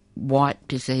terrible white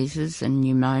diseases and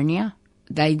pneumonia.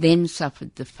 They then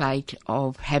suffered the fate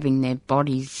of having their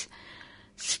bodies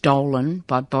stolen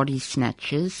by body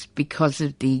snatchers because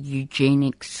of the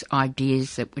eugenics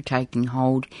ideas that were taking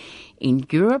hold in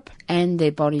Europe, and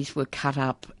their bodies were cut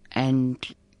up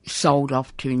and sold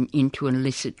off into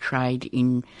illicit trade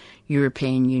in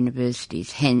European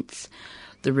universities. Hence,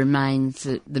 the remains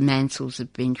that the Mansells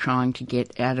have been trying to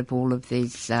get out of all of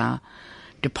these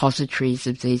depositories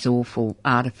of these awful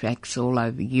artefacts all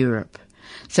over Europe.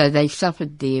 So they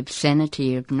suffered the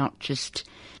obscenity of not just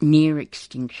near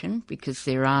extinction, because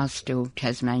there are still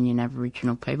Tasmanian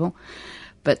Aboriginal people,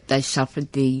 but they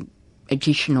suffered the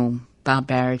additional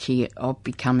barbarity of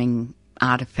becoming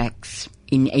artefacts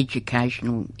in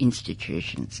educational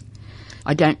institutions.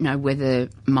 I don't know whether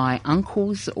my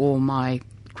uncles or my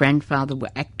grandfather were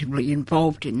actively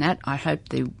involved in that. I hope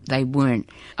they weren't.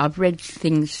 I've read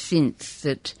things since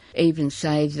that even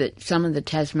say that some of the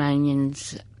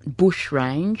Tasmanians bush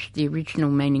range, the original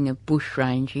meaning of bush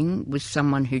ranging was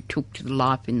someone who took to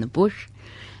life in the bush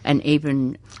and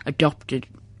even adopted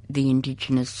the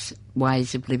indigenous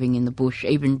ways of living in the bush,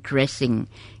 even dressing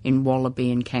in wallaby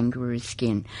and kangaroo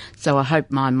skin. So I hope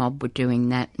my mob were doing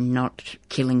that and not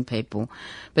killing people.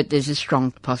 But there's a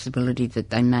strong possibility that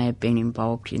they may have been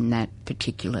involved in that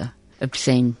particular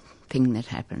obscene thing that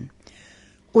happened.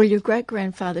 Well, your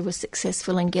great-grandfather was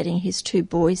successful in getting his 2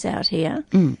 boys out here,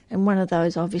 and one of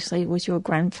those obviously was your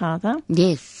grandfather.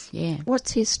 Yes, yeah.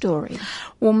 What's his story?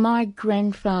 Well, my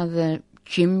grandfather,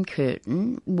 Jim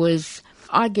Curtin, was,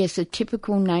 I guess, a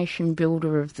typical nation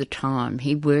builder of the time.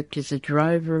 He worked as a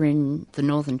drover in the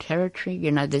Northern Territory.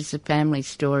 You know, there's a family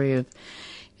story of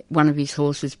one of his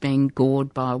horses being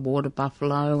gored by a water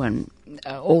buffalo and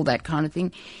all that kind of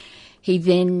thing. He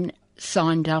then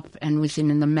signed up and was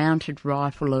in the mounted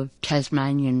rifle of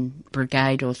Tasmanian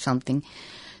Brigade or something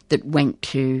that went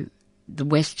to the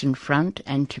Western Front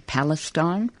and to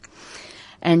Palestine.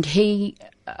 And he,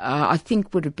 I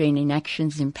think, would have been in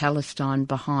actions in Palestine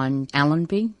behind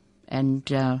Allenby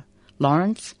and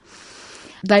Lawrence.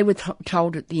 They were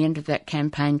told at the end of that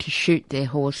campaign to shoot their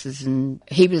horses, and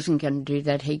he wasn't going to do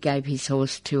that. He gave his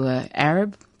horse to an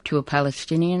Arab, to a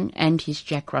Palestinian, and his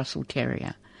Jack Russell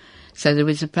Terrier. So there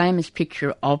was a famous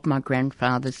picture of my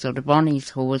grandfather sort of on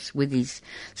his horse with his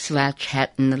slouch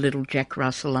hat and the little Jack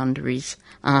Russell under his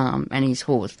arm and his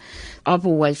horse. I've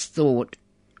always thought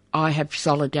I have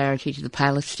solidarity to the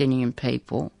Palestinian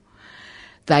people.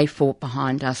 They fought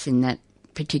behind us in that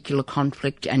particular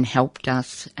conflict and helped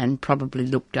us and probably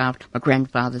looked after my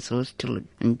grandfather's horse till it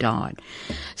and died.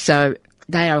 So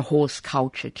they are horse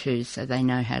culture too, so they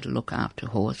know how to look after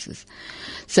horses.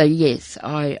 So yes,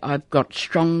 I've got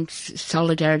strong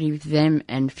solidarity with them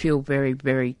and feel very,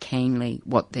 very keenly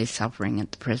what they're suffering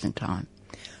at the present time.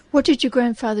 What did your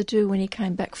grandfather do when he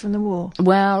came back from the war?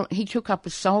 Well, he took up a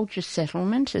soldier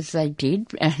settlement, as they did,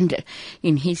 and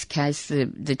in his case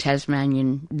the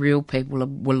Tasmanian real people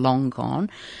were long gone,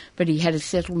 but he had a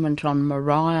settlement on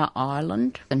Maria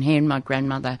Island, and he and my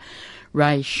grandmother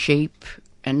raised sheep,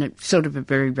 and it's sort of a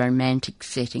very romantic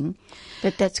setting.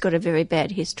 But that's got a very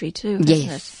bad history too, hasn't it?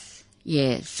 Yes,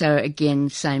 yeah. So again,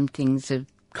 same things of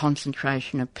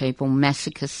concentration of people,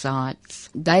 massacre sites.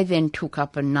 They then took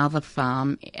up another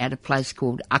farm at a place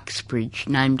called Uxbridge,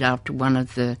 named after one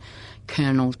of the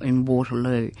colonels in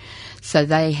Waterloo. So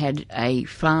they had a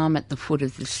farm at the foot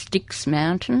of the Styx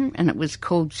Mountain, and it was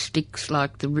called Styx,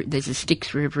 like there's a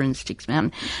Styx River in Styx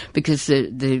Mountain, because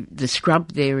the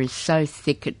scrub there is so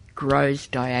thick it grows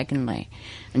diagonally.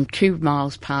 And 2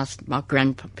 miles past my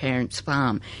grandparents'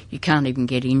 farm, you can't even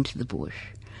get into the bush.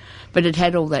 But it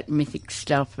had all that mythic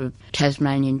stuff of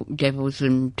Tasmanian devils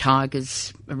and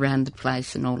tigers around the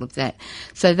place and all of that.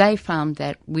 So they farmed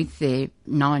that with their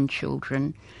 9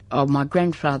 children. Oh, my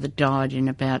grandfather died in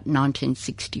about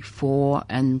 1964,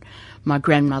 and my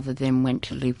grandmother then went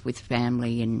to live with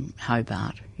family in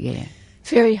Hobart, yeah.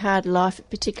 Very hard life,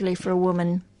 particularly for a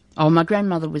woman. Oh, my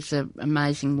grandmother was an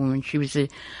amazing woman. She was a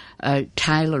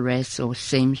tailoress or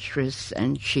seamstress,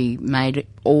 and she made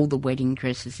all the wedding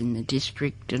dresses in the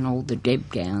district and all the deb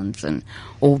gowns and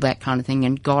all that kind of thing.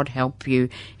 And God help you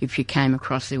if you came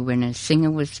across her when a singer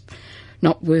was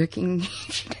not working.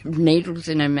 She'd have needles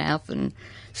in her mouth and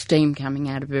steam coming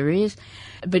out of her ears.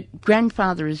 But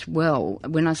grandfather as well,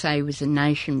 when I say he was a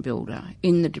nation builder,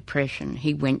 in the Depression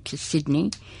he went to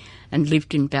Sydney and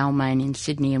lived in Balmain in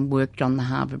Sydney and worked on the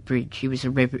Harbour Bridge. He was a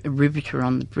riveter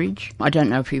on the bridge. I don't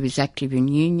know if he was active in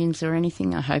unions or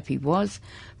anything. I hope he was.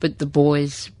 But the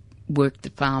boys worked the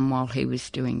farm while he was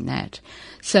doing that.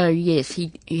 So, yes,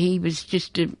 he was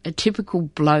just a typical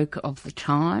bloke of the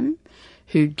time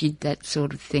who did that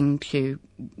sort of thing to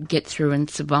get through and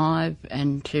survive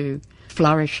and to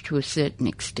flourish to a certain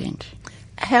extent.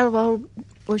 How old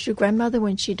was your grandmother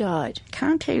when she died?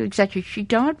 Can't tell you exactly. She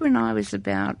died when I was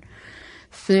about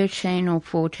 13 or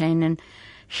 14, and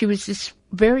she was this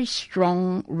very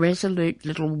strong, resolute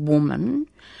little woman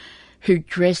who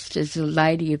dressed as a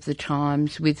lady of the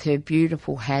times with her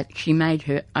beautiful hat. She made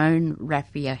her own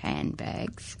raffia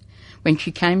handbags. When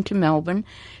she came to Melbourne,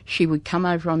 she would come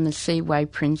over on the Seaway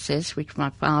Princess, which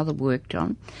my father worked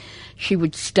on. She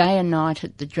would stay a night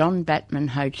at the John Batman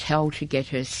Hotel to get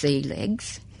her sea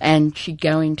legs, and she'd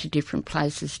go into different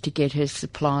places to get her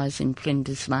supplies in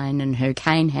Flinders Lane and her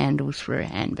cane handles for her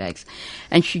handbags.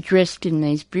 And she dressed in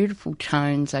these beautiful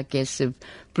tones, I guess, of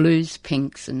blues,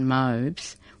 pinks and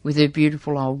mauves, with her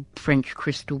beautiful old French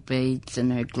crystal beads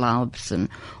and her gloves and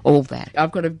all that.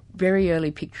 I've got a very early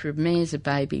picture of me as a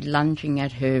baby lunging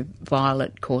at her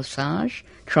violet corsage,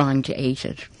 trying to eat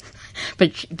it.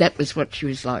 But that was what she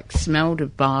was like, smelled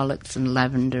of violets and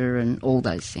lavender and all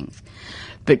those things.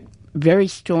 But very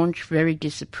staunch, very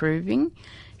disapproving.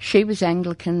 She was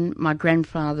Anglican, my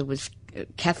grandfather was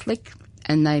Catholic,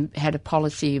 and they had a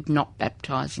policy of not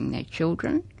baptising their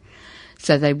children,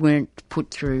 so they weren't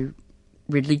put through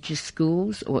religious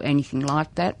schools or anything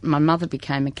like that. My mother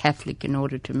became a Catholic in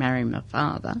order to marry my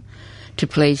father, to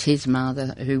please his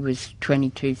mother, who was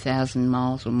 22,000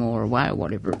 miles or more away, or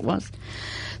whatever it was.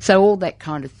 So all that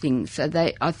kind of thing. So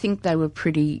I think they were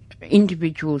pretty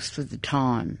individuals for the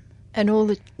time. And all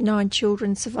the 9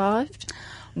 children survived?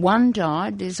 One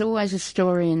died. There's always a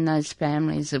story in those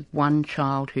families of one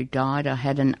child who died. I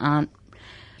had an aunt.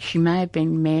 She may have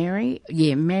been Mary.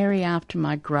 Yeah, Mary after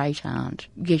my great-aunt.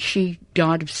 Yeah, she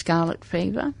died of scarlet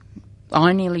fever.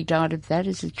 I nearly died of that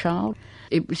as a child.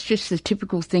 It was just the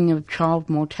typical thing of child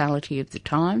mortality of the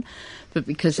time. But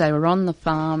because they were on the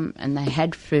farm and they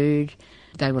had food,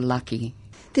 they were lucky.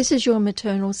 This is your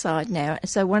maternal side now.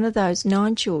 So one of those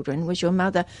 9 children was your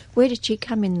mother. Where did she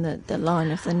come in the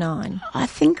line of the 9? I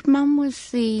think Mum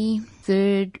was the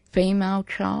 3rd female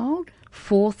child.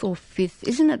 4th or 5th.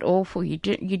 Isn't it awful? You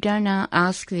don't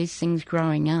ask these things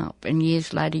growing up, and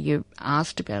years later you're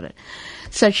asked about it.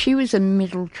 So she was a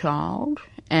middle child,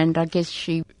 and I guess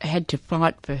she had to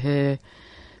fight for her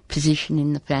position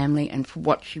in the family and for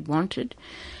what she wanted.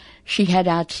 She had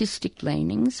artistic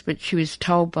leanings, but she was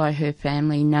told by her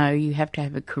family, no, you have to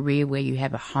have a career where you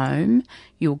have a home,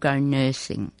 you'll go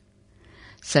nursing.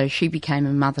 So she became a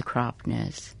mothercraft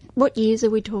nurse. What years are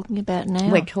we talking about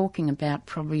now? We're talking about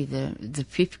probably the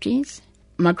 50s.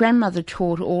 My grandmother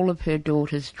taught all of her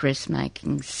daughters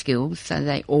dressmaking skills, so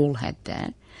they all had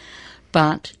that.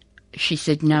 But she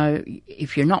said, no,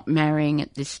 if you're not marrying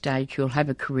at this stage, you'll have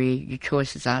a career. Your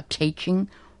choices are teaching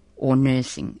or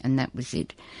nursing, and that was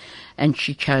it. And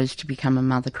she chose to become a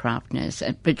mothercraft nurse.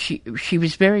 But she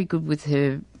was very good with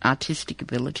her artistic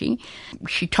ability.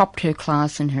 She topped her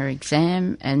class in her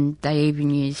exam, and they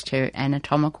even used her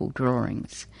anatomical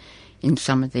drawings in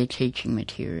some of their teaching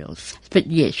materials. But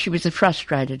yes, she was a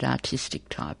frustrated artistic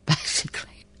type,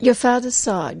 basically. Your father's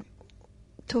side.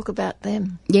 Talk about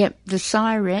them. Yeah, the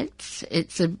Sirettes,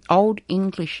 it's an old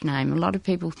English name. A lot of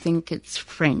people think it's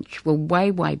French. Well,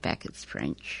 way, way back it's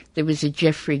French. There was a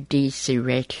Geoffrey de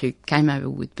Sirette who came over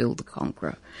with Bill the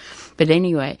Conqueror. But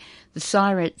anyway, the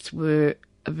Sirettes were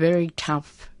a very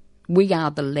tough... We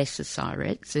are the lesser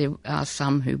Sirettes. There are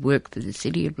some who work for the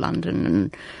City of London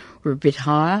and were a bit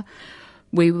higher.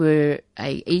 We were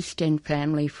a East End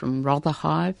family from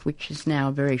Rotherhithe, which is now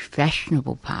a very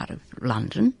fashionable part of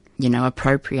London. You know,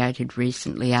 appropriated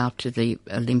recently after the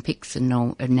Olympics and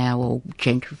are now all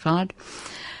gentrified.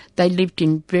 They lived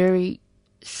in very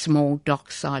small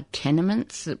dockside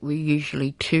tenements that were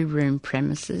usually 2-room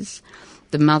premises.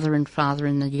 The mother and father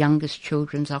and the youngest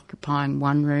children's occupying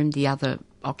one room, the other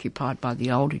occupied by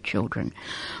the older children.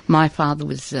 My father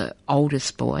was the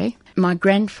oldest boy. My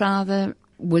grandfather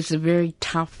was a very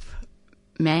tough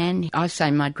man. I say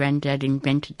my granddad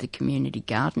invented the community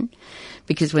garden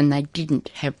because when they didn't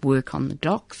have work on the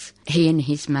docks, he and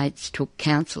his mates took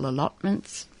council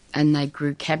allotments and they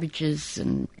grew cabbages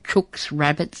and chooks,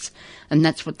 rabbits, and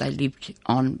that's what they lived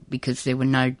on because there were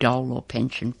no dole or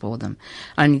pension for them,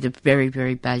 only the very,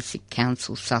 very basic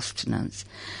council sustenance.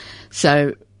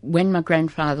 So when my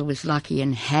grandfather was lucky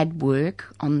and had work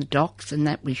on the docks, and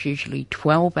that was usually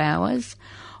 12 hours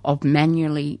of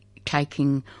manually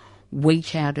taking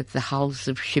wheat out of the hulls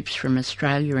of ships from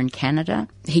Australia and Canada.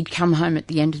 He'd come home at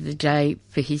the end of the day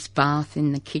for his bath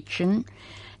in the kitchen,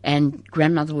 and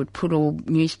grandmother would put all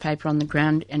newspaper on the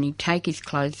ground and he'd take his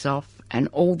clothes off, and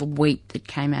all the wheat that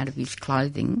came out of his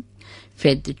clothing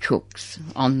fed the chooks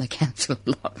on the council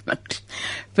allotment.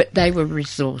 But they were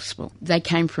resourceful. They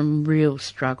came from real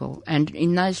struggle. And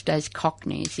in those days,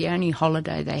 Cockneys, the only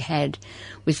holiday they had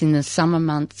was in the summer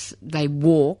months. They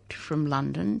walked from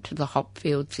London to the hop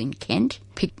fields in Kent,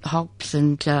 picked hops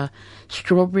and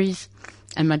strawberries,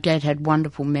 And my dad had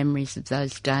wonderful memories of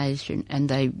those days, and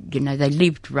they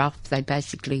lived rough. They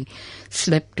basically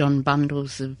slept on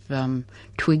bundles of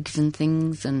twigs and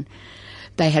things, and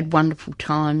they had wonderful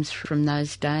times from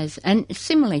those days. And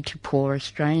similarly to poor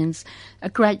Australians, a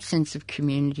great sense of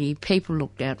community. People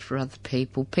looked out for other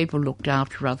people. People looked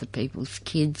after other people's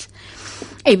kids.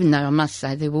 Even though I must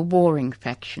say there were warring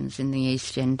factions in the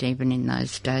East End even in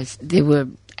those days. There were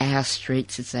our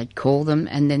streets, as they'd call them,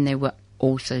 and then there were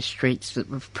also streets that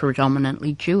were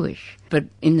predominantly Jewish. But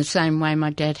in the same way, my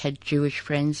dad had Jewish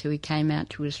friends who he came out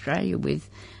to Australia with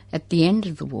at the end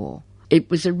of the war.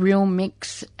 It was a real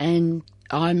mix, and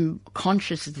I'm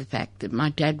conscious of the fact that my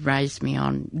dad raised me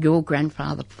on, your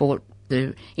grandfather fought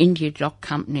the India Dock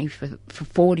Company for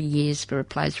 40 years for a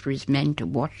place for his men to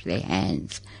wash their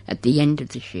hands at the end of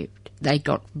the shift. They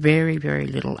got very, very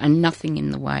little, and nothing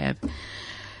in the way of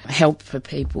help for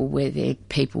people where their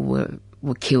people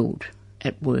were killed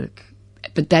at work.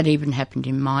 But that even happened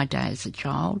in my day as a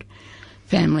child.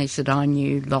 Families that I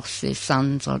knew lost their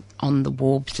sons on the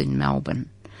wharves in Melbourne.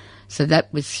 So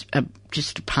that was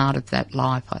just a part of that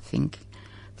life, I think,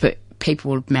 for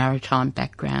people with maritime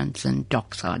backgrounds and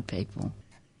dockside people.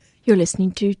 You're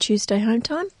listening to Tuesday Home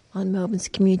Time on Melbourne's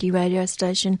community radio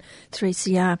station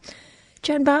 3CR.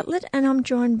 Jan Bartlett, and I'm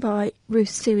joined by Ruth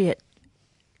Siriot,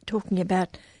 talking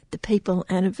about the people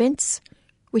and events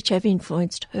which have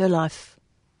influenced her life.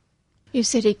 You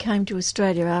said he came to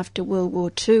Australia after World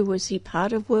War II. Was he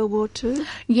part of World War II?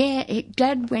 Yeah,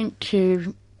 Dad went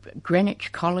to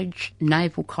Greenwich College,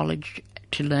 Naval College,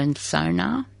 to learn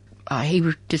sonar.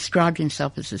 He described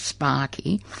himself as a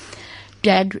sparky.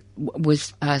 Dad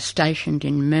was stationed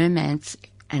in Murmansk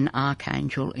and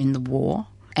Archangel in the war,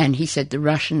 and he said the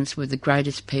Russians were the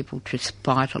greatest people to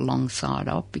fight alongside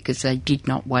of because they did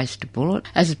not waste a bullet.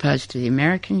 As opposed to the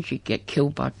Americans, you'd get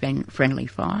killed by friendly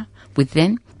fire with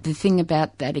them. The thing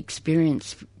about that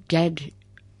experience, Dad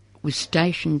was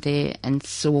stationed there and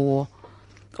saw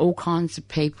all kinds of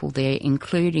people there,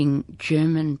 including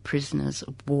German prisoners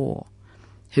of war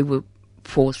who were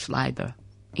forced labour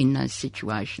in those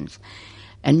situations.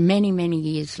 And many, many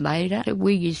years later,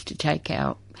 we used to take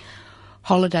our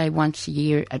holiday once a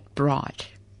year at Bright,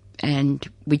 and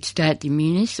we'd stay at the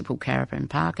Municipal Caravan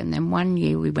Park, and then one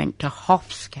year we went to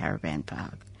Hoff's Caravan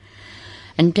Park.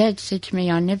 And Dad said to me,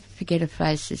 I never forget a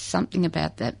face, there's something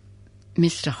about that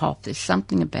Mr. Hoff, there's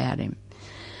something about him.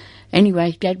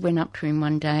 Anyway, Dad went up to him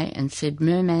one day and said,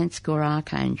 Murmansk or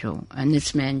Archangel? And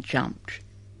this man jumped.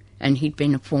 And he'd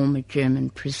been a former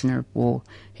German prisoner of war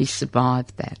who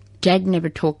survived that. Dad never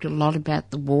talked a lot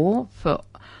about the war for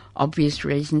obvious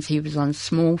reasons. He was on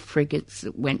small frigates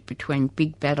that went between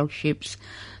big battleships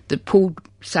that pulled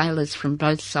sailors from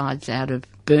both sides out of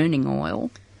burning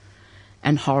oil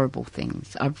and horrible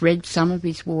things. I've read some of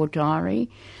his war diary,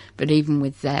 but even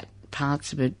with that,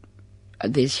 parts of it,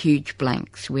 there's huge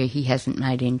blanks where he hasn't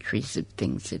made entries of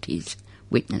things that he's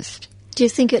witnessed. Do you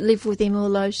think it lived with him all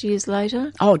those years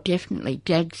later? Oh, definitely.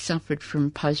 Dad suffered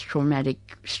from post-traumatic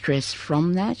stress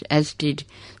from that, as did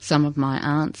some of my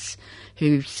aunts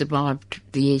who survived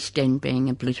the East End being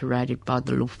obliterated by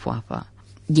the Luftwaffe.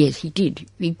 Yes, he did.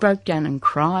 He broke down and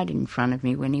cried in front of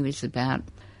me when he was about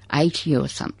 80 or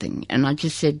something. And I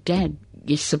just said, Dad,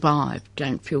 you survived.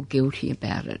 Don't feel guilty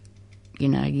about it. You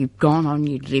know, you've gone on,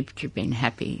 you've lived, you've been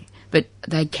happy. But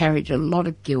they carried a lot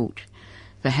of guilt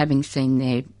for having seen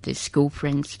their school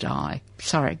friends die.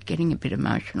 Sorry, getting a bit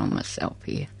emotional myself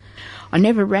here. I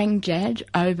never rang Dad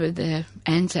over the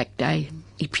Anzac Day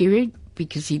period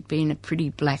because he'd been in a pretty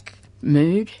black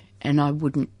mood, and I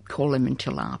wouldn't call him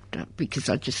until after because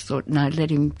I just thought, no,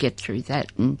 let him get through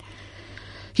that. And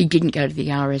he didn't go to the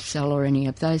RSL or any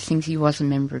of those things. He was a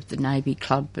member of the Navy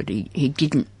Club, but he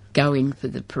didn't go in for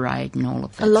the parade and all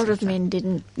of that. A lot of men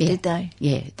didn't, did they?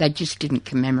 Yeah, they just didn't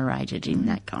commemorate it in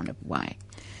that kind of way.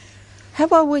 How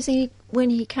old was he when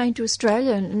he came to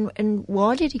Australia, and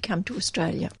why did he come to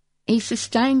Australia? He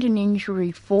sustained an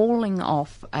injury falling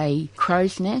off a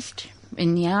crow's nest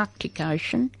in the Arctic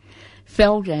Ocean,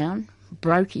 fell down,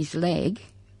 broke his leg,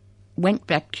 went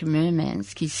back to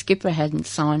Murmansk. His skipper hadn't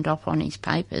signed off on his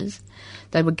papers.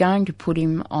 They were going to put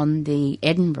him on the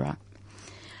Edinburgh,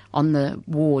 on the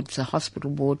wards, the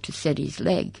hospital ward, to set his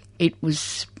leg. It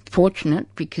was fortunate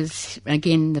because,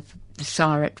 again, the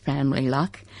Syret family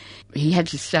luck. He had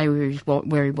to stay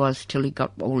where he was till he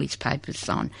got all his papers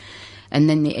signed. And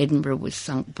then the Edinburgh was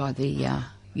sunk by the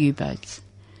U-boats.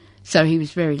 So he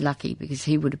was very lucky because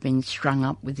he would have been strung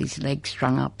up with his legs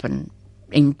strung up and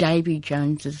in Davy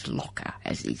Jones's locker,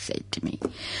 as he said to me.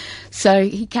 So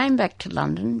he came back to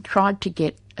London, tried to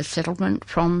get a settlement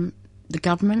from the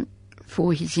government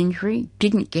for his injury,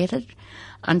 didn't get it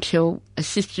until,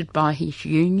 assisted by his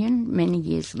union many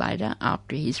years later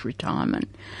after his retirement,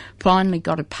 finally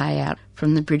got a payout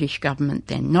from the British government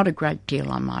then. Not a great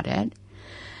deal, I might add.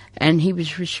 And he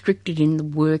was restricted in the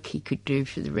work he could do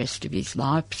for the rest of his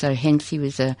life, so hence he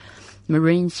was a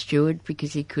marine steward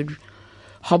because he could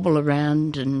hobble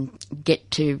around and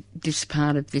get to this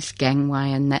part of this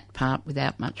gangway and that part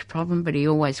without much problem, but he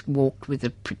always walked with a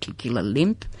particular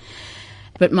limp.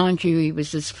 But mind you, he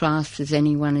was as fast as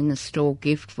anyone in the store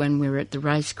gift when we were at the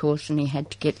racecourse and he had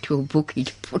to get to a bookie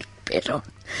to put a bet on,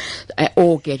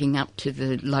 or getting up to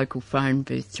the local phone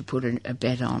booth to put a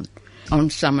bet on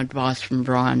some advice from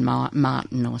Brian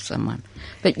Martin or someone.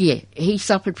 But yeah, he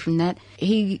suffered from that.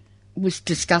 He was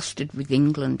disgusted with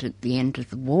England at the end of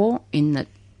the war in that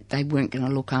they weren't going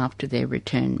to look after their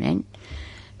returned men.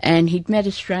 And he'd met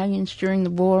Australians during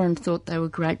the war and thought they were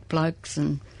great blokes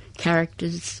and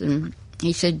characters, and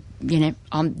he said,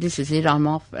 this is it, I'm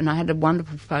off. And I had a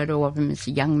wonderful photo of him as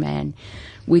a young man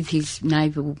with his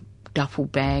naval duffel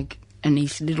bag and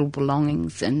his little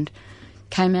belongings, and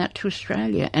came out to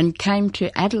Australia and came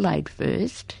to Adelaide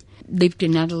first, lived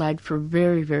in Adelaide for a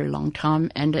very, very long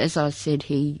time, and as I said,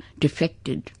 he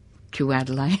defected to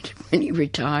Adelaide. When he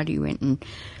retired, he went and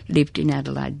lived in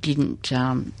Adelaide, didn't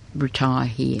retire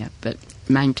here, but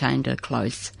maintained a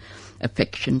close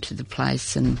affection to the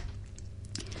place and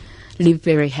lived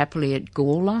very happily at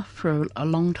Gawler for a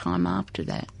long time after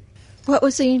that. What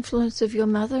was the influence of your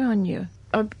mother on you?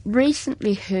 I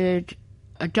recently heard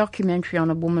a documentary on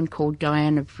a woman called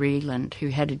Diana Vreeland who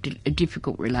had a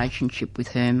difficult relationship with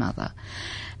her mother.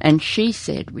 And she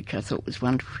said, which I thought was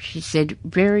wonderful, she said,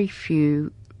 very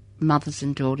few mothers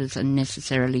and daughters are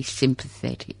necessarily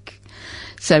sympathetic.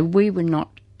 So we were not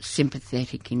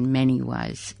sympathetic in many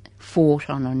ways, fought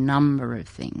on a number of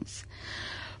things.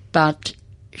 But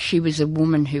she was a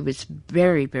woman who was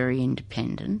very, very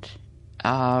independent.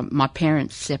 My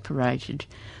parents separated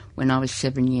when I was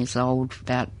 7 years old,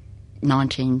 about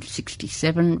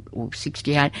 1967 or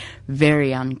 68, very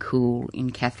uncool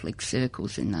in Catholic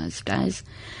circles in those days.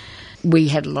 We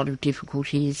had a lot of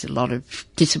difficulties, a lot of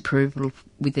disapproval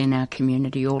within our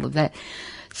community, all of that.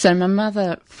 So my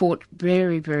mother fought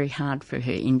very, very hard for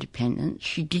her independence.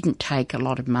 She didn't take a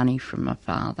lot of money from my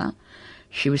father.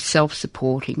 She was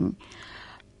self-supporting.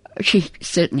 She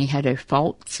certainly had her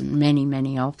faults, and many,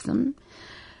 many of them.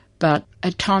 But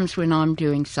at times when I'm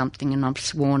doing something and I've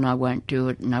sworn I won't do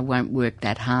it and I won't work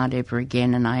that hard ever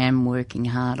again, and I am working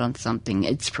hard on something,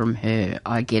 it's from her.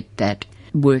 I get that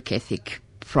work ethic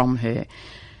from her.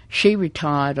 She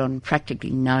retired on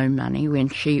practically no money.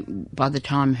 By the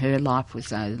time her life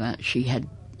was over, she had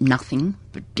nothing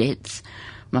but debts.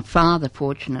 My father,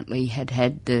 fortunately, had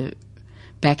the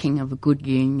backing of a good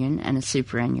union and a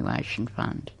superannuation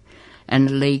fund, and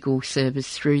a legal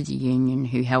service through the union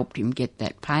who helped him get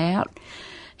that payout.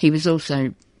 He was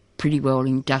also pretty well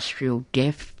industrial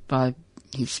deaf by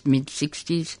his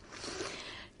mid-60s,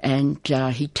 and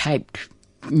he taped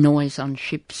noise on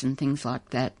ships and things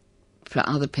like that for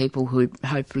other people who would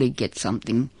hopefully get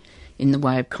something in the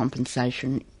way of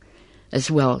compensation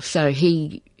as well. So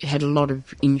he had a lot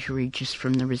of injury just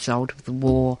from the result of the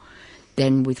war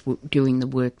than with doing the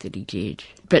work that he did.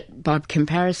 But by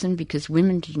comparison, because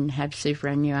women didn't have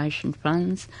superannuation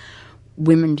funds,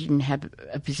 women didn't have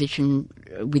a position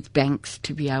with banks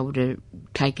to be able to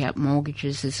take out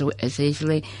mortgages as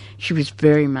easily, she was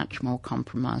very much more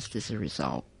compromised as a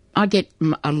result. I get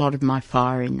a lot of my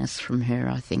fieriness from her,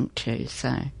 I think, too.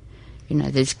 So,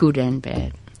 there's good and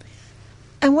bad.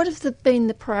 And what have been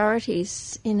the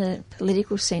priorities in a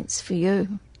political sense for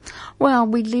you? Well,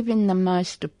 we live in the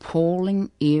most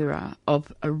appalling era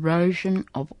of erosion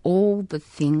of all the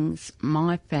things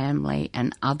my family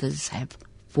and others have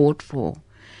fought for.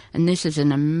 And this is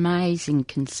an amazing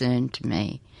concern to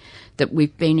me, that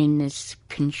we've been in this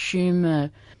consumer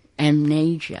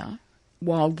amnesia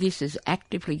while this is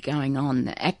actively going on,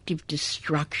 the active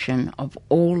destruction of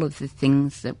all of the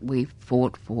things that we've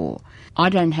fought for. I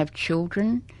don't have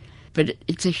children, but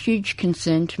it's a huge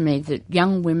concern to me that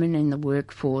young women in the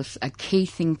workforce, a key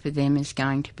thing for them is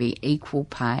going to be equal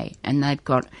pay, and they've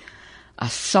got a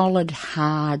solid,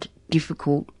 hard,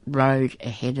 difficult road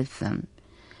ahead of them,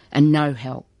 and no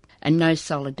help and no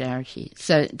solidarity.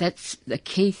 So that's the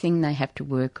key thing they have to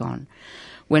work on.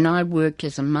 When I worked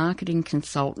as a marketing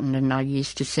consultant and I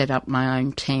used to set up my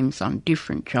own teams on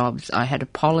different jobs, I had a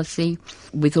policy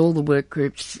with all the work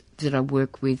groups that I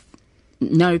work with: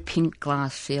 no pink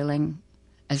glass ceiling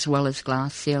as well as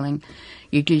glass ceiling.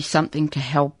 You do something to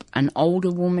help an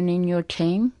older woman in your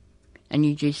team, and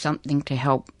you do something to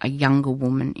help a younger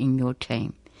woman in your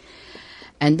team.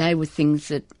 And they were things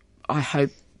that I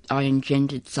hope I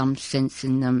engendered some sense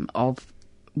in them of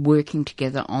working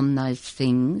together on those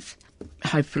things,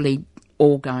 hopefully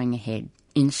all going ahead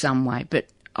in some way. But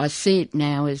I see it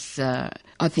now as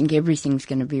I think everything's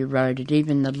going to be eroded,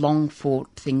 even the long-fought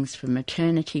things for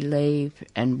maternity leave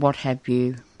and what have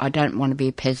you. I don't want to be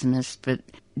a pessimist, but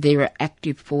there are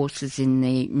active forces in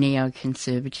the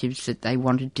neoconservatives that they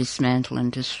want to dismantle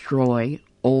and destroy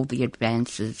all the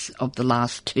advances of the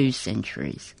last 2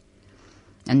 centuries.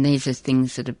 And these are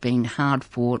things that have been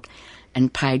hard-fought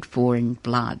and paid for in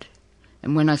blood.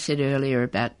 And when I said earlier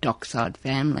about dockside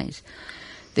families,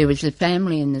 there was a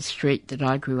family in the street that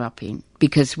I grew up in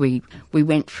because we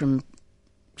went from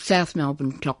South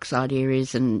Melbourne dockside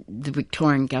areas, and the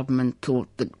Victorian government thought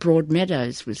that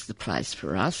Broadmeadows was the place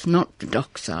for us, not the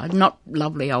dockside, not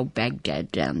lovely old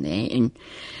Baghdad down there in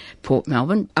Port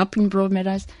Melbourne, up in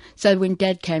Broadmeadows. So when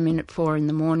Dad came in at 4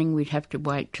 a.m, we'd have to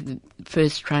wait to the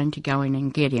first train to go in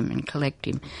and get him and collect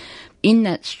him. In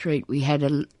that street we had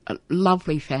a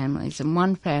lovely families, and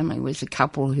one family was a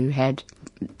couple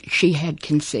she had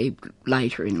conceived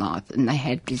later in life, and they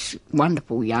had this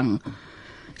wonderful young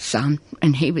son,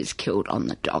 and he was killed on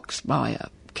the docks by a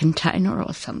container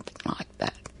or something like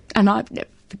that. And I've never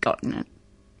forgotten it.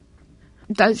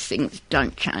 Those things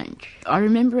don't change. I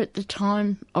remember at the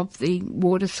time of the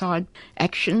waterside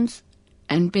actions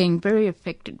and being very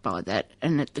affected by that,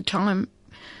 and at the time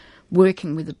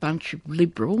working with a bunch of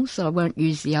Liberals. I won't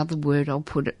use the other word I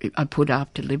put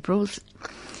after Liberals.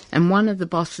 And one of the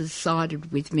bosses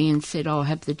sided with me and said, "Oh,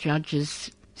 have the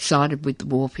judges sided with the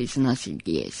Wharfies?" And I said,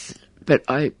 yes. But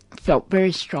I felt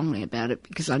very strongly about it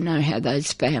because I know how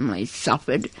those families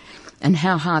suffered and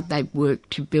how hard they've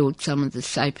worked to build some of the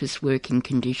safest working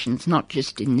conditions, not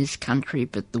just in this country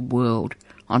but the world,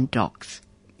 on docks.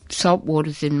 Salt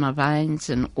water's in my veins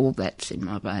and all that's in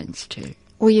my veins too.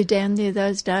 Were you down there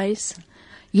those days?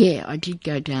 Yeah, I did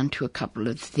go down to a couple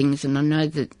of things, and I know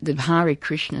that the Hare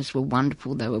Krishnas were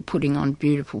wonderful. They were putting on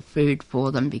beautiful food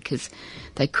for them because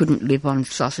they couldn't live on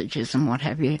sausages and what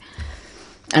have you.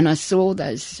 And I saw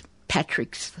those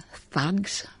Patrick's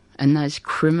thugs and those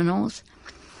criminals,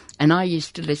 and I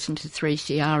used to listen to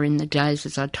 3CR in the days,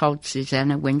 as I told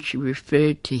Susanna, when she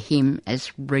referred to him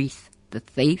as Reith the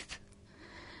Thief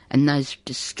and those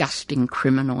disgusting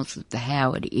criminals of the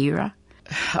Howard era.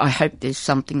 I hope there's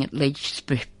something at least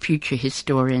for future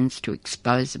historians to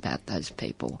expose about those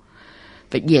people.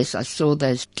 But yes, I saw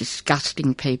those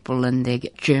disgusting people and their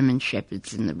German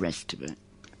shepherds and the rest of it.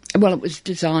 Well, it was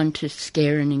designed to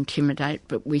scare and intimidate,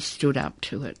 but we stood up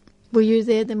to it. Were you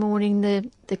there the morning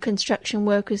the construction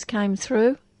workers came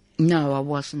through? No, I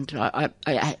wasn't. I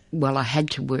had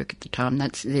to work at the time.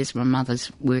 There's my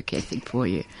mother's work ethic for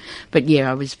you. But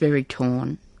yeah, I was very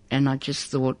torn, and I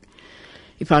just thought,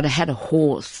 if I'd have had a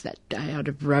horse that day, I'd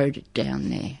have rode it down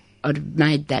there. I'd have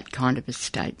made that kind of a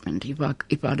statement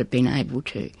if I'd have been able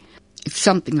to. It's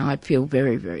something I feel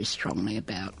very, very strongly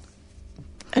about.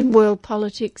 And world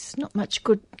politics, not much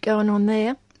good going on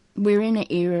there. We're in an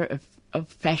era of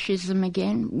fascism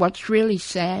again. What's really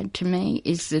sad to me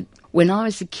is that when I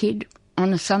was a kid,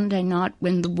 on a Sunday night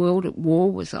when the world at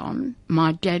war was on,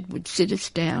 my dad would sit us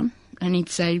down and he'd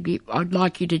say, "I'd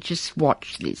like you to just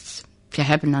watch this, to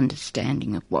have an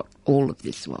understanding of what all of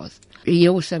this was." He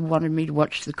also wanted me to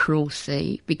watch The Cruel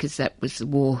Sea because that was the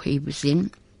war he was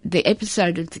in. The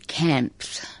episode of the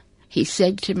camps, he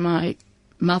said to my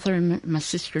mother and my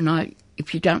sister and I,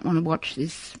 "If you don't want to watch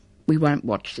this, we won't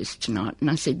watch this tonight." And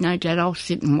I said, "No, Dad, I'll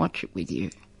sit and watch it with you."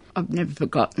 I've never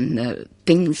forgotten the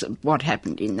things of what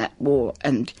happened in that war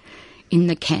and in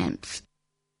the camps.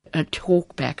 A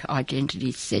talkback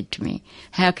identity said to me,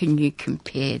 "How can you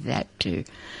compare that to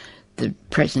the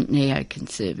present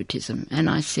neoconservatism?" And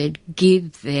I said,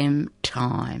 "Give them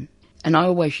time." And I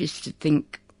always used to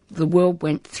think the world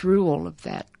went through all of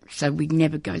that, so we'd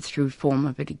never go through form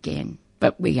of it again.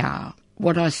 But we are.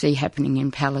 What I see happening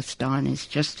in Palestine is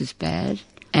just as bad.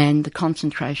 And the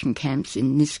concentration camps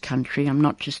in this country, I'm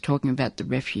not just talking about the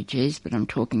refugees, but I'm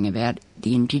talking about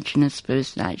the Indigenous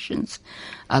First Nations,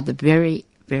 are the very,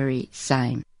 very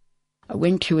same. I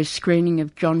went to a screening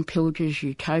of John Pilger's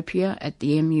Utopia at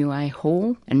the MUA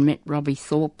Hall and met Robbie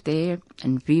Thorpe there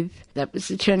and Viv. That was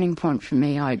the turning point for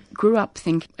me. I grew up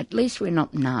thinking, at least we're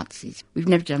not Nazis. We've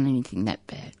never done anything that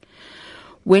bad.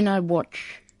 When I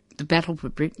watch The Battle for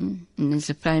Britain, and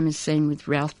there's a famous scene with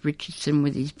Ralph Richardson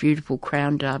with his beautiful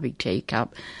Crown Derby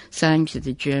teacup saying to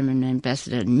the German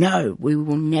ambassador, "No, we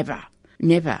will never,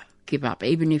 never give up,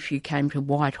 even if you came to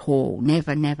Whitehall,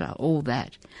 never, never," all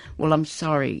that. Well, I'm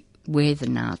sorry, we're the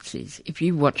Nazis. If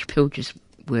you watch Pilger's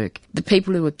work, the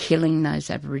people who are killing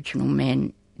those Aboriginal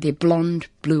men, they're blonde,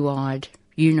 blue-eyed,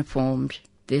 uniformed.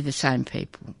 they're the same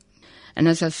people. And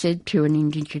as I said to an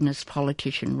Indigenous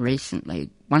politician recently,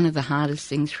 one of the hardest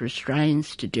things for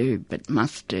Australians to do, but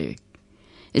must do,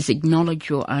 is acknowledge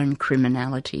your own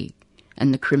criminality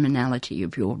and the criminality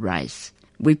of your race.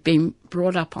 We've been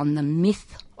brought up on the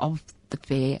myth of the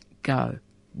fair go,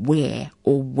 where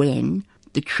or when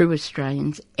the true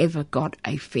Australians ever got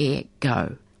a fair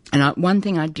go. And one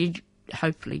thing I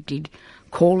hopefully did,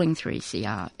 calling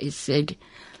 3CR, is said,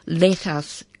 let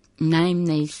us name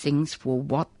these things for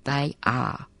what they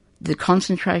are. The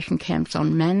concentration camps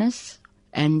on Manus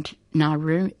and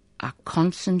Nauru are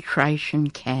concentration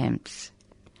camps.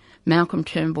 Malcolm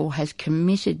Turnbull has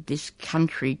committed this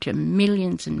country to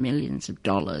millions and millions of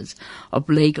dollars of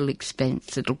legal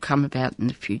expense that will come about in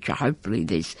the future. Hopefully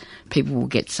these people will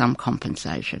get some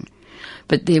compensation.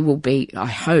 But there will be, I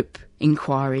hope,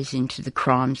 inquiries into the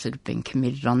crimes that have been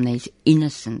committed on these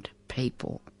innocent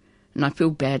people. And I feel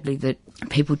badly that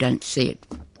people don't see it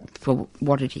for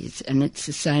what it is. And it's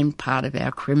the same part of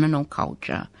our criminal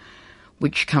culture,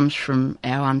 which comes from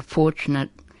our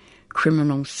unfortunate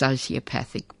criminal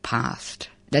sociopathic past.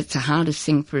 That's the hardest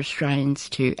thing for Australians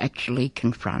to actually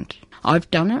confront.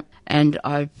 I've done it, and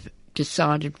I've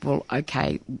decided, well,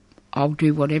 okay, I'll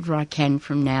do whatever I can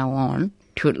from now on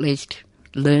to at least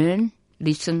learn,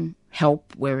 listen,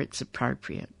 help where it's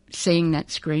appropriate. Seeing that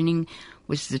screening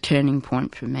was the turning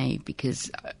point for me,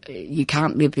 because you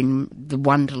can't live in the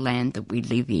wonderland that we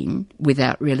live in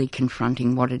without really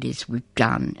confronting what it is we've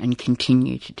done and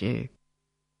continue to do.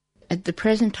 At the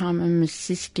present time, I'm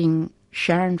assisting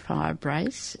Sharon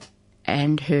Firebrace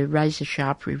and her Razor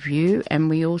Sharp review, and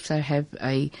we also have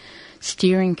a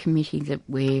steering committee that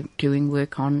we're doing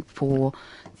work on for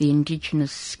the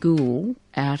Indigenous school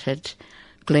out at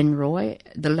Glenroy.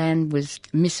 The land was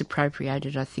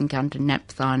misappropriated, I think, under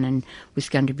Napthine and was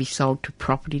going to be sold to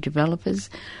property developers.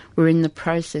 We're in the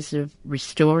process of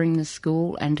restoring the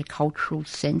school and a cultural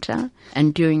centre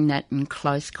and doing that in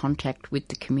close contact with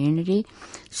the community.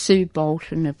 Sue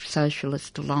Bolton of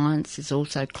Socialist Alliance is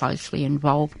also closely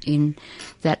involved in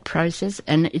that process,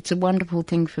 and it's a wonderful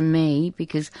thing for me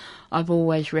because I've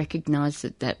always recognised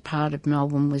that that part of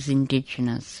Melbourne was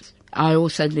Indigenous. I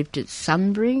also lived at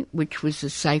Sunbury, which was a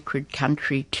sacred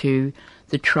country to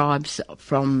the tribes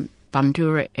from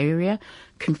Bundoora area,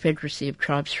 Confederacy of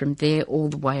Tribes from there all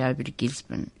the way over to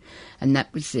Gisborne. And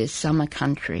that was their summer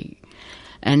country.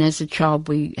 And as a child,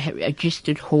 we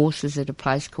registered horses at a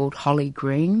place called Holly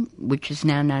Green, which is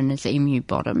now known as Emu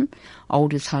Bottom,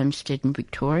 oldest homestead in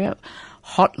Victoria,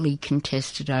 hotly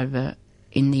contested over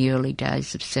in the early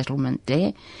days of settlement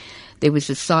there. There was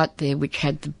a site there which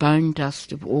had the bone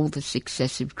dust of all the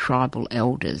successive tribal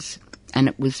elders, and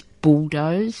it was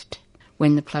bulldozed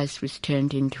when the place was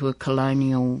turned into a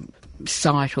colonial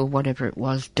site or whatever it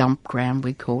was, dump ground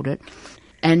we called it.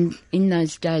 And in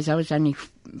those days, I was only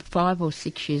 5 or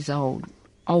 6 years old.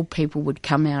 Old people would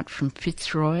come out from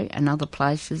Fitzroy and other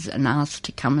places and ask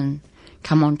to come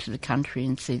onto the country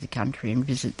and see the country and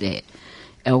visit their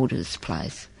elders'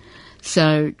 place.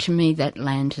 So to me, that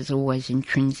land has always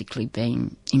intrinsically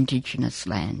been Indigenous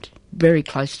land. Very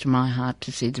close to my heart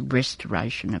to see the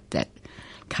restoration of that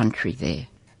country there.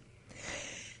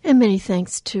 And many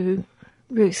thanks to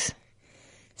Ruth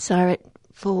Syret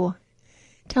for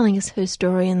telling us her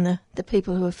story and the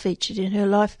people who are featured in her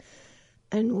life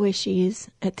and where she is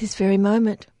at this very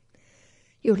moment.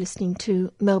 You're listening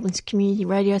to Melbourne's community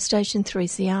radio station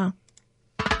 3CR.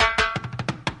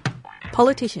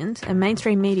 Politicians and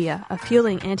mainstream media are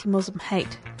fueling anti-Muslim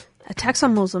hate. Attacks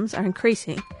on Muslims are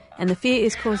increasing, and the fear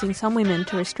is causing some women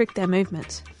to restrict their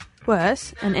movements.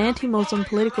 Worse, an anti-Muslim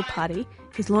political party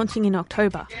is launching in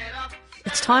October.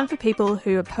 It's time for people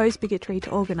who oppose bigotry to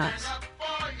organise.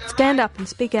 Stand up and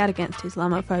speak out against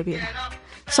Islamophobia.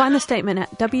 Sign the statement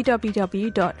at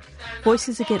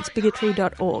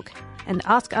www.voicesagainstbigotry.org and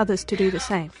ask others to do the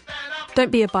same.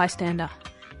 Don't be a bystander.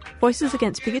 Voices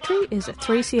Against Bigotry is a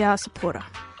 3CR supporter.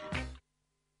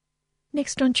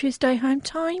 Next on Tuesday Home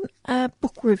Time, a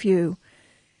book review.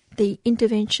 The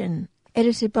Intervention,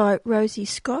 edited by Rosie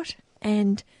Scott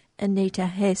and Anita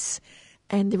Hess,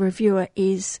 and the reviewer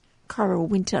is Coral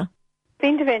Winter. The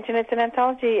Intervention, it's an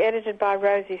anthology edited by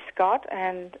Rosie Scott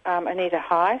and Anita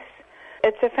Heiss.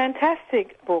 It's a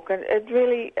fantastic book. It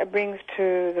really brings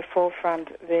to the forefront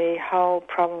the whole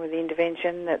problem with the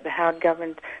intervention that the Howard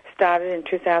government started in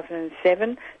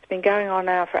 2007. It's been going on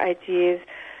now for 8 years.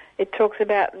 It talks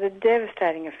about the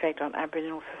devastating effect on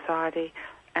Aboriginal society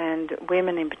and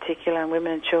women in particular, and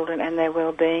women and children and their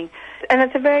well-being. And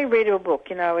it's a very readable book.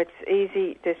 You know, it's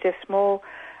easy. There's just small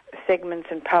segments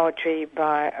and poetry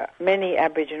by many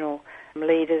Aboriginal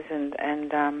leaders and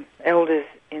elders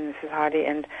in the society,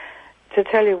 and to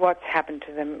tell you what's happened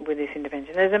to them with this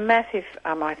intervention. There's a massive,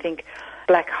 I think,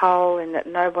 black hole in that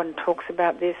no one talks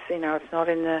about this. It's not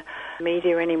in the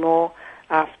media anymore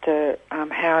after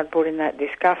Howard brought in that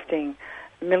disgusting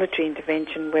military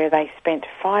intervention where they spent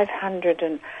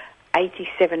 $587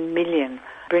 million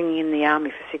bringing in the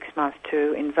army for 6 months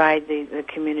to invade the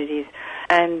communities.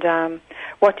 And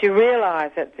what you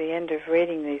realise at the end of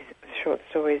reading these short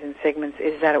stories and segments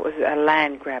is that it was a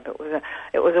land grab. It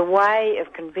was a way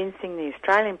of convincing the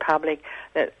Australian public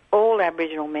that all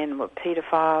Aboriginal men were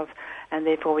paedophiles, and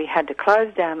therefore we had to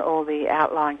close down all the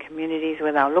outlying communities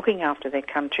where they were looking after their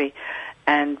country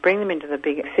and bring them into the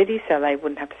bigger cities so they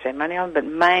wouldn't have to spend money on them,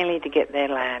 but mainly to get their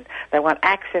land. They want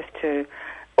access to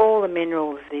all the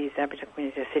minerals these Aboriginal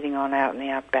communities are sitting on out in the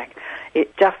outback.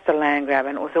 It's just a land grab,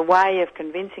 and it was a way of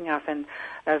convincing us and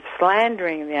of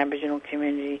slandering the Aboriginal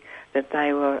community that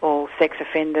they were all sex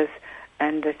offenders,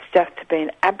 and it's just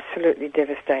been absolutely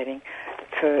devastating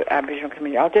for Aboriginal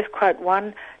community. I'll just quote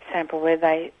one sample where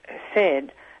they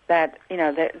said that,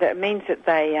 that means that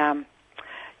they,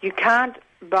 you can't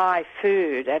buy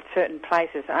food at certain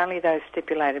places, only those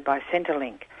stipulated by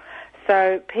Centrelink.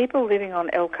 So people living on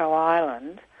Elcho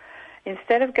Island,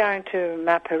 instead of going to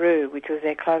Maparu, which was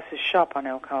their closest shop on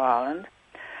Elcho Island,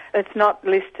 it's not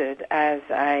listed as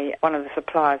one of the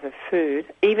suppliers of food,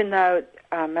 even though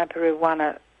Maparu won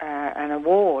an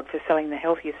award for selling the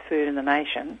healthiest food in the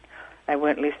nation. They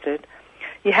weren't listed.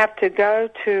 You have to go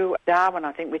to Darwin,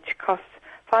 I think, which costs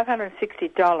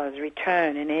 $560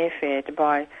 return in airfare to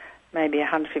buy maybe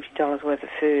 $150 worth of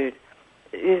food.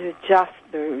 It is just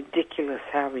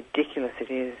how ridiculous it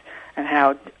is, and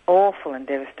how awful and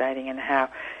devastating, and how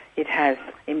it has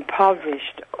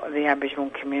impoverished the Aboriginal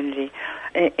community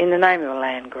in the name of a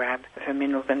land grab for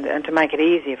minerals and to make it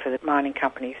easier for the mining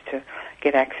companies to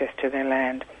get access to their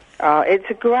land. It's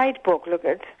a great book. Look,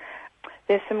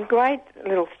 there's some great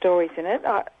little stories in it.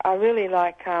 I really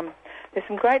like, there's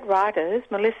some great writers,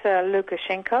 Melissa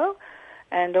Lukashenko,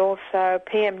 and also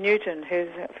P.M. Newton, who's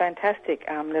a fantastic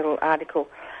little article,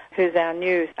 who's our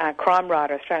new crime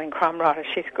writer, Australian crime writer.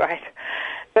 She's great.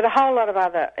 But a whole lot of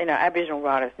other, Aboriginal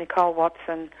writers, Nicole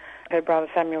Watson, her brother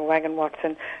Samuel Wagon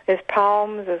Watson. There's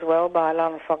poems as well by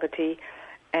Lionel Fogarty,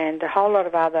 and a whole lot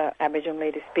of other Aboriginal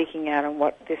leaders speaking out on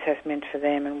what this has meant for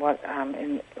them and what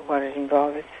it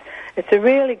involves. It's a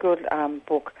really good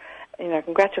book.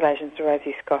 Congratulations to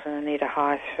Rosie Scott and Anita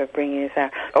Heiss for bringing this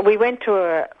out. We went to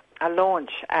a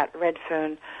launch at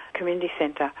Redfern Community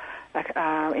Centre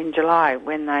in July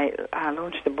when they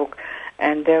launched the book,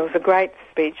 and there was a great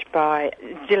speech by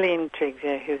Gillian Triggs,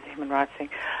 who's a human rights thing.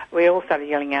 We all started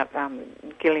yelling out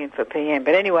Gillian for PM,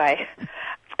 but anyway,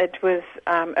 it was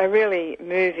a really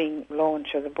moving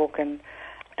launch of the book, and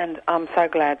I'm so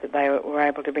glad that they were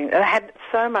able to bring it. They had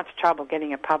so much trouble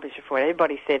getting a publisher for it.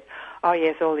 Everybody said, oh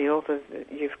yes, all the authors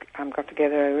you've got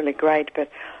together are really great,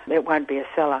 but it won't be a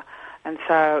seller. And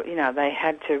so, they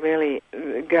had to really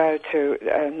go to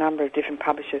a number of different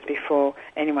publishers before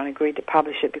anyone agreed to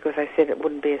publish it, because they said it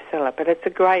wouldn't be a seller. But it's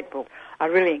a great book. I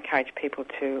really encourage people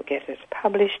to get it.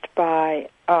 Published by,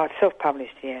 it's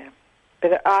self-published, yeah.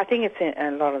 But I think it's in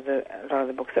a lot of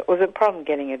the books. It was a problem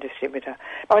getting a distributor.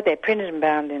 They're printed and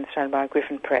bound in Australia by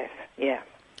Griffin Press, yeah.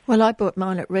 Well, I bought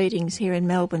mine at Readings here in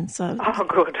Melbourne, so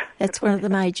good. That's one of the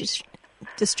major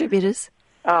distributors.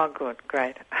 Oh, good,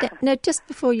 great. Now, just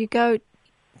before you go,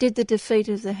 did the defeat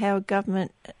of the Howard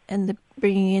government and the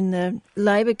bringing in the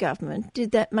Labor government,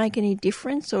 did that make any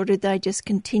difference, or did they just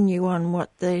continue on what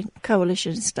the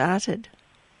coalition started?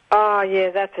 Oh,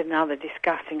 yeah, that's another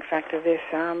disgusting fact of this,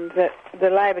 that the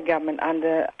Labor government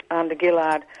under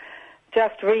Gillard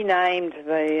just renamed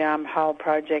the whole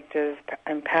project of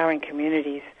empowering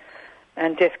communities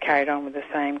and just carried on with the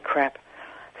same crap.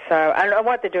 So, and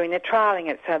what they're doing, they're trialling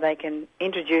it so they can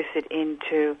introduce it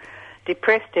into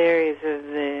depressed areas of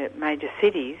the major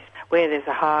cities where there's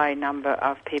a high number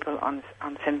of people on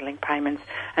Centrelink payments,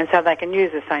 and so they can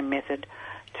use the same method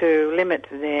to limit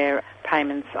their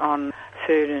payments on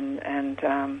food and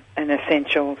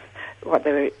essentials. What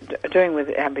they were doing with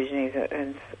the Aborigines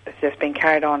has just been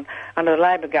carried on under the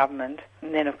Labor government,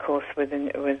 and then, of course, with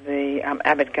the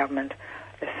Abbott government,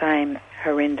 the same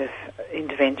horrendous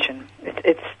intervention.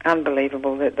 It's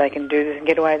unbelievable that they can do this and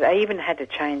get away. They even had to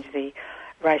change the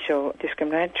Racial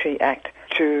Discriminatory Act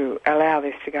to allow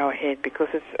this to go ahead, because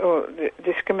it's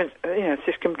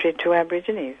discriminatory to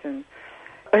Aborigines, and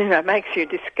it makes you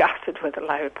disgusted with the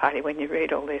Labor Party when you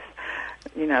read all this.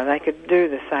 They could do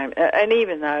the same, and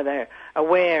even though they're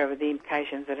aware of the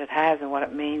implications that it has and what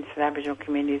it means for Aboriginal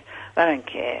communities, they don't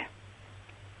care.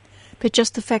 But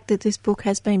just the fact that this book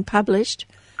has been published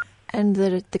and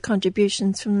the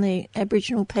contributions from the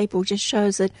Aboriginal people just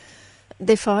shows that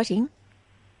they're fighting.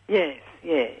 Yes,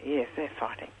 they're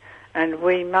fighting. And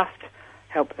we must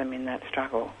help them in that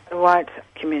struggle. The white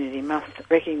community must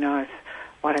recognise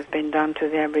what has been done to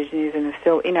the Aborigines, and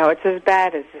still, it's as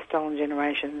bad as the Stolen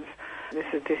Generations. This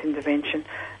is disintervention,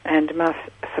 and must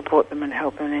support them and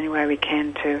help them in any way we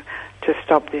can to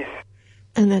stop this.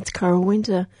 And that's Coral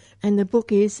Winter. And the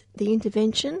book is The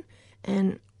Intervention,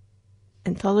 an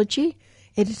anthology,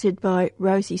 edited by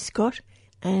Rosie Scott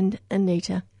and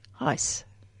Anita Heiss.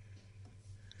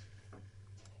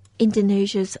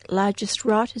 Indonesia's largest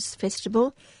writers'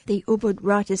 festival, the Ubud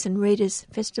Writers and Readers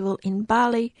Festival in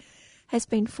Bali, has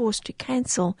been forced to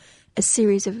cancel a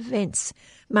series of events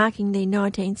marking the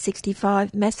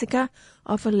 1965 massacre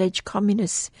of alleged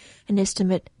communists, an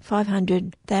estimate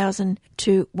 500,000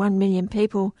 to 1 million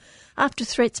people, after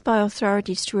threats by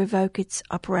authorities to revoke its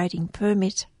operating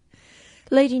permit,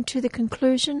 leading to the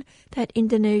conclusion that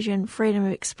Indonesian freedom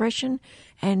of expression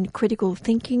and critical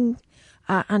thinking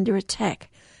are under attack,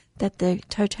 that the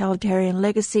totalitarian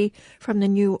legacy from the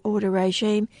New Order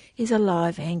regime is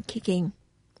alive and kicking.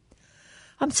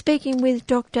 I'm speaking with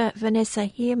Dr. Vanessa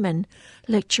Heerman,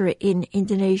 lecturer in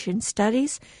Indonesian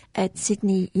Studies at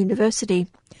Sydney University.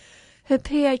 Her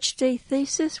PhD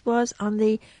thesis was on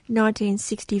the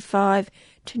 1965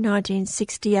 to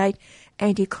 1968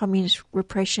 anti-communist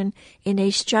repression in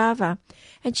East Java,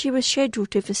 and she was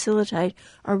scheduled to facilitate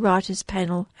a writers'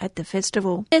 panel at the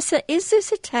festival. Vanessa, is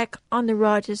this attack on the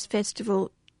Writers'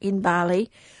 Festival in Bali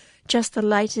just the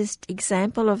latest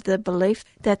example of the belief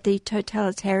that the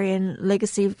totalitarian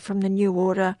legacy from the New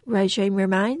Order regime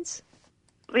remains?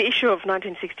 The issue of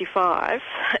 1965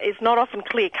 is not often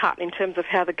clear-cut in terms of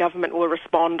how the government will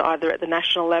respond either at the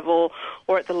national level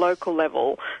or at the local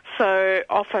level. So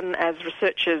often as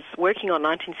researchers working on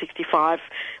 1965,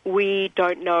 we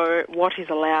don't know what is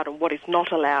allowed and what is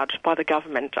not allowed by the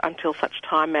government until such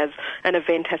time as an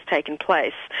event has taken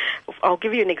place. I'll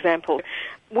give you an example.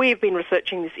 We've been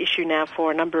researching this issue now for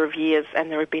a number of years,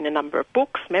 and there have been a number of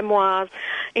books, memoirs,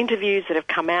 interviews that have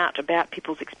come out about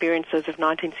people's experiences of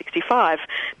 1965.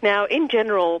 Now, in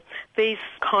general, these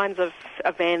kinds of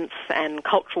events and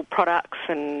cultural products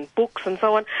and books and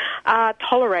so on are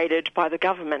tolerated by the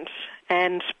government,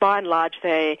 and by and large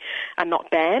they are not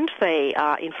banned, they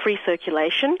are in free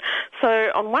circulation.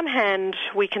 So on one hand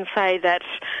we can say that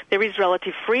there is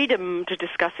relative freedom to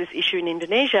discuss this issue in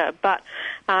Indonesia, but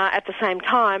at the same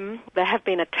time there have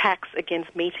been attacks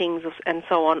against meetings and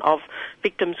so on of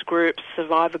victims groups,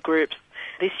 survivor groups.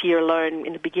 This year alone,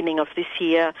 in the beginning of this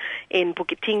year, in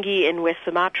Bukit Tinggi in West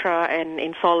Sumatra and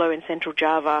in Solo in Central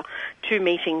Java, 2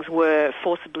 meetings were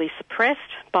forcibly suppressed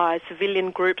by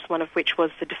civilian groups, one of which was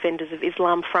the Defenders of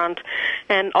Islam Front,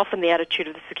 and often the attitude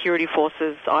of the security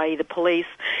forces, i.e. the police,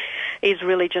 is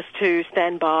really just to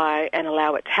stand by and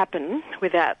allow it to happen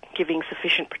without giving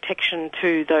sufficient protection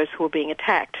to those who are being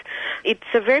attacked. It's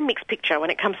a very mixed picture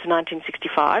when it comes to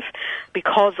 1965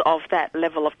 because of that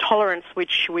level of tolerance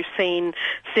which we've seen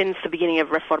since the beginning of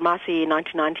Reformasi in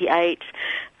 1998,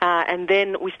 and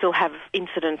then we still have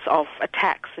incidents of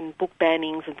attacks and book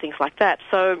bannings and things like that.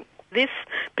 So this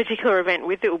particular event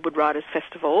with the Ubud Writers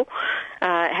Festival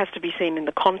has to be seen in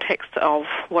the context of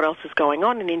what else is going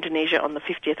on in Indonesia on the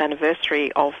 50th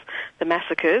anniversary of the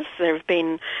massacres. There have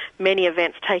been many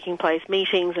events taking place,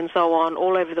 meetings and so on,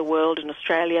 all over the world, in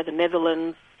Australia, the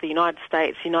Netherlands, the United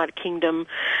States, United Kingdom,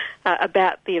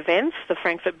 about the events. The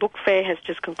Frankfurt Book Fair has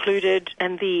just concluded,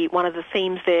 and one of the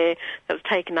themes there that was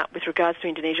taken up with regards to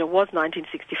Indonesia was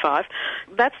 1965.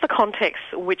 That's the context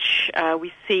which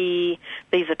we see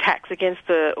these attacks against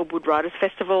the Ubud Writers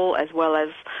Festival, as well as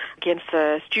against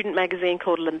a student magazine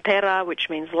called Lentera, which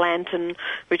means lantern,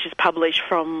 which is published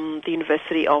from the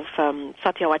University of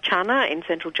Satya Wacana in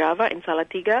Central Java, in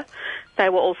Salatiga. They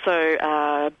were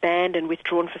also banned and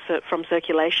withdrawn from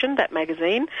circulation, that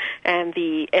magazine, and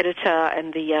the editor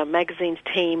and the magazine's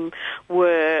team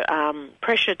were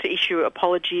pressured to issue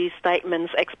apologies,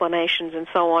 statements, explanations and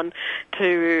so on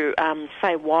to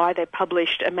say why they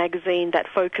published a magazine that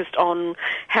focused on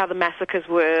how the massacres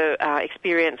were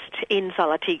experienced in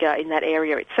Salatiga, in that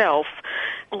area itself.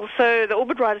 Also, the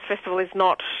Ubud Writers Festival is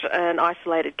not an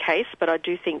isolated case, but I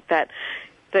do think that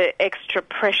the extra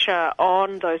pressure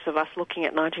on those of us looking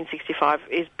at 1965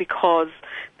 is because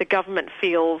The government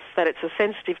feels that it's a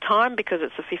sensitive time because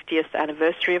it's the 50th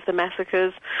anniversary of the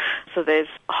massacres, so there's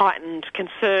heightened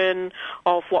concern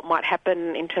of what might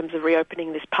happen in terms of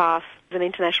reopening this path. There's an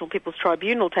International People's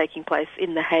Tribunal taking place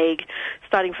in The Hague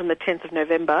starting from the 10th of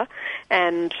November,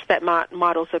 and that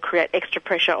might also create extra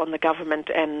pressure on the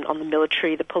government and on the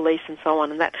military, the police and so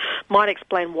on, and that might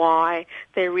explain why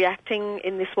they're reacting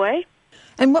in this way.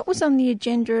 And what was on the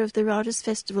agenda of the Writers'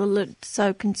 Festival that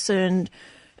so concerned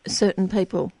certain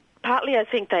people? Partly I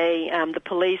think the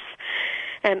police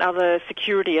and other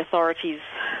security authorities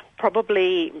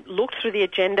probably looked through the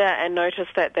agenda and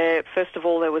noticed that first of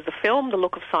all there was a film, The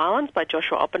Look of Silence, by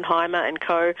Joshua Oppenheimer and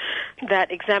co,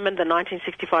 that examined the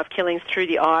 1965 killings through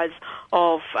the eyes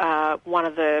of one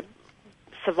of the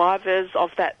survivors of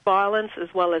that violence,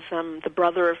 as well as the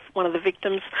brother of one of the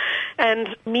victims.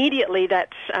 And immediately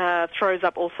that throws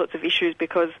up all sorts of issues,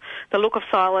 because The Look of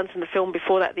Silence and the film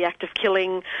before that, The Act of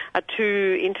Killing, are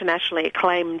two internationally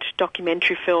acclaimed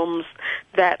documentary films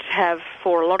that have,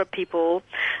 for a lot of people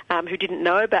who didn't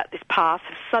know about this past,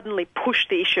 have suddenly pushed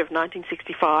the issue of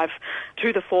 1965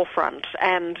 to the forefront,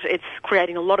 and it's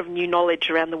creating a lot of new knowledge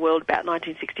around the world about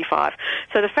 1965.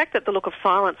 So the fact that The Look of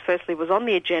Silence firstly was on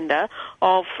the agenda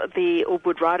of the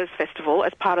Ubud Writers' Festival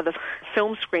as part of the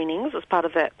film screenings, as part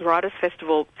of the Writers'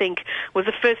 Festival, I think was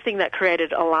the first thing that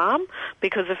created alarm,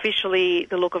 because officially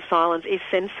The Look of Silence is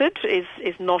censored,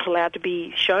 is not allowed to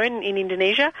be shown in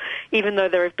Indonesia, even though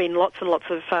there have been lots and lots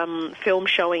of film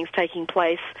showings taking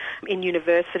place in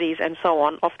universities and so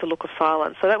on of The Look of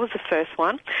Silence. So that was the first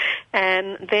one.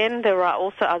 And then there are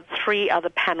also three other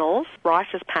panels,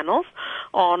 writers' panels,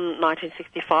 on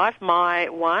 1965. My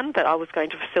one that I was going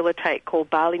to facilitate, called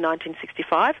Bali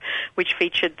 1965, which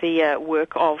featured the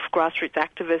work of grassroots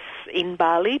activists in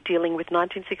Bali dealing with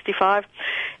 1965.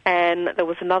 And there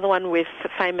was another one with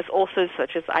famous authors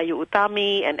such as Ayu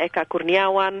Utami and Eka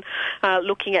Kurniawan,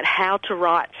 looking at how to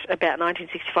write about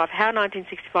 1965, how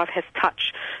 1965 has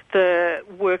touched the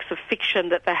works of fiction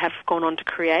that they have gone on to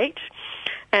create.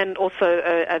 And also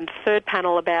a third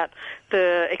panel about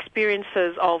the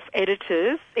experiences of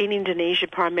editors in Indonesia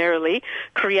primarily,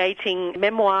 creating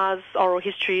memoirs, oral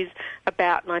histories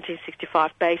about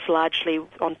 1965, based largely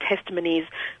on testimonies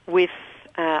with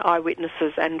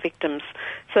eyewitnesses and victims.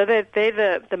 So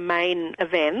they're the main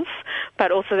events,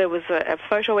 but also there was a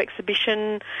photo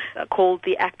exhibition called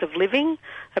The Act of Living,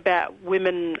 about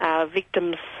women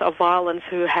victims of violence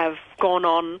who have gone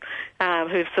on,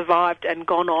 who've survived and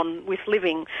gone on with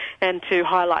living, and to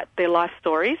highlight their life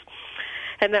stories.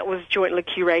 And that was jointly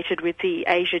curated with the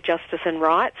Asia Justice and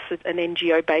Rights, an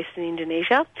NGO based in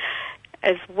Indonesia.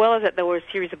 As well as that, there were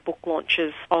a series of book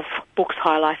launches of books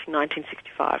highlighting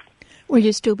 1965. Will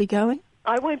you still be going?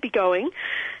 I won't be going.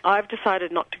 I've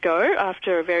decided not to go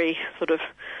after a very sort of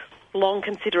long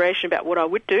consideration about what I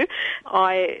would do.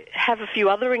 I have a few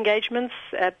other engagements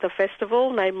at the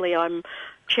festival, namely I'm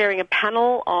chairing a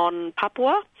panel on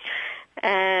Papua,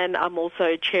 and I'm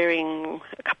also chairing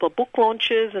a couple of book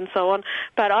launches and so on.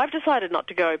 But I've decided not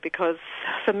to go because,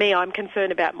 for me, I'm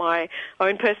concerned about my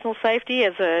own personal safety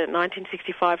as a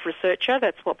 1965 researcher.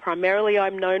 That's what primarily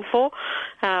I'm known for.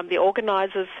 The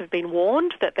organisers have been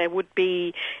warned that there would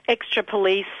be extra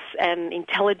police and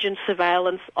intelligence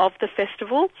surveillance of the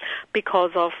festival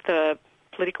because of the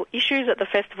political issues at the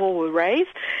festival were raised,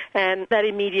 and that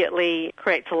immediately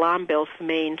creates alarm bells for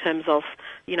me in terms of,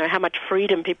 you know, how much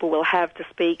freedom people will have to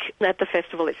speak at the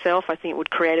festival itself. I think it would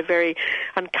create a very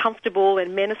uncomfortable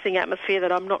and menacing atmosphere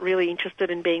that I'm not really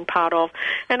interested in being part of.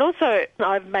 And also,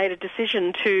 I've made a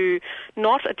decision to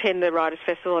not attend the Writers'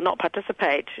 Festival and not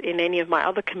participate in any of my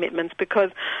other commitments, because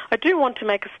I do want to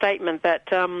make a statement that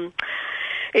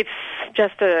it's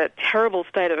just a terrible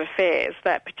state of affairs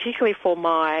that, particularly for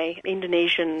my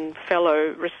Indonesian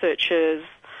fellow researchers,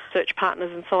 research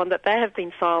partners and so on, that they have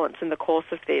been silenced in the course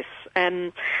of this.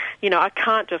 And, you know, I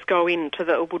can't just go into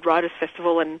the Ubud Writers'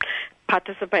 Festival and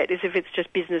participate as if it's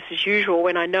just business as usual,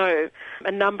 when I know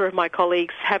a number of my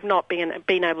colleagues have not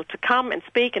been able to come and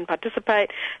speak and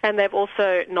participate, and they've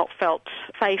also not felt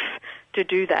safe to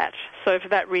do that. So for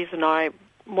that reason, I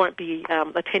won't be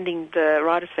attending the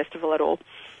Writers' Festival at all.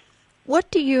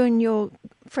 What do you and your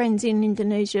friends in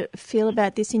Indonesia feel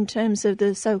about this in terms of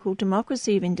the so-called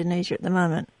democracy of Indonesia at the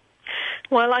moment?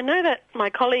 Well, I know that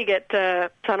my colleague at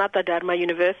Sanata Dharma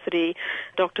University,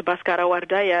 Dr. Bhaskara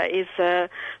Wardaya, is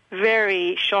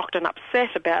very shocked and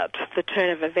upset about the turn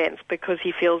of events, because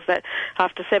he feels that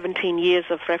after 17 years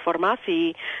of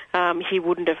Reformasi, he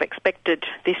wouldn't have expected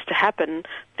this to happen,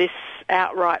 this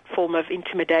outright form of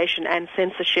intimidation and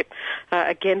censorship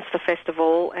against the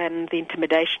festival, and the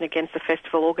intimidation against the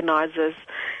festival organisers.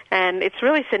 And it's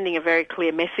really sending a very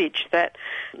clear message that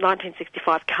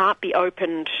 1965 can't be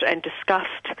opened and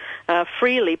discussed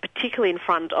freely, particularly in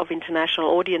front of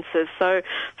international audiences. So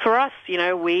for us,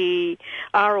 we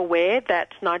are aware that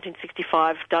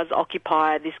 1965 does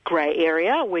occupy this grey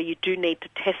area where you do need to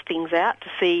test things out to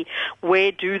see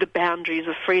where do the boundaries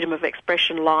of freedom of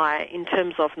expression lie in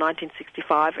terms of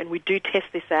 1965, and we do test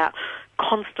this out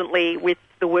constantly with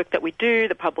the work that we do,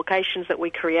 the publications that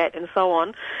we create, and so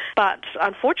on. But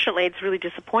unfortunately, it's really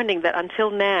disappointing that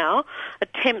until now,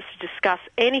 attempts to discuss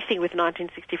anything with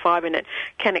 1965 in it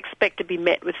can expect to be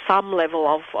met with some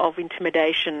level of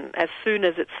intimidation as soon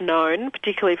as it's known,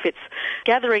 particularly if it's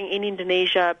gathering in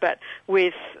Indonesia, but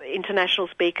with international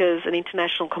speakers, an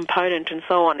international component, and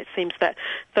so on. It seems that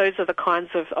those are the kinds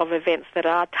of events that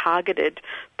are targeted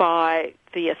by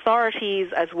the authorities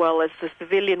as well as the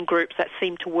civilian groups that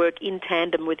seem to work in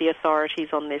tandem with the authorities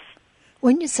on this.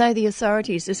 When you say the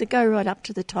authorities, does it go right up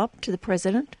to the top, to the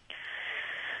president?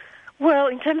 Well,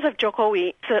 in terms of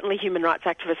Jokowi, certainly human rights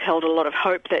activists held a lot of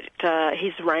hope that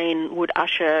his reign would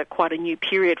usher quite a new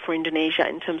period for Indonesia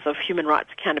in terms of human rights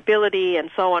accountability and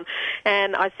so on.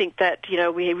 And I think that,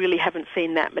 we really haven't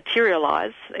seen that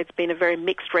materialise. It's been a very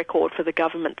mixed record for the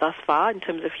government thus far in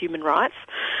terms of human rights.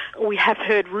 We have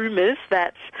heard rumours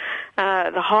that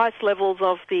the highest levels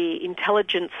of the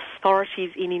intelligence authorities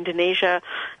in Indonesia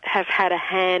have had a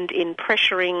hand in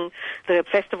pressuring the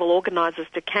festival organisers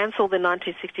to cancel the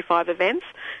 1965 events.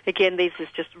 Again, this is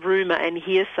just rumour and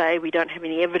hearsay. We don't have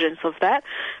any evidence of that.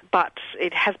 But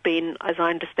it has been, as I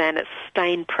understand it,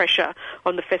 sustained pressure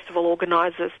on the festival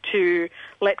organisers to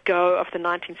let go of the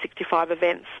 1965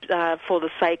 events for the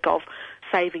sake of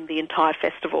saving the entire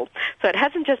festival. So it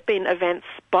hasn't just been events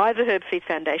by the Herb Feith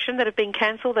Foundation that have been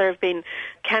cancelled. There have been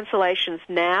cancellations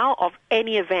now of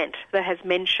any event that has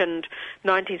mentioned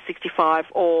 1965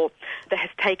 or that has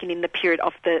taken in the period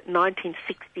of the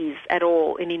 1960s at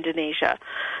all in Indonesia.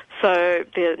 So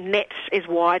the net is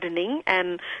widening,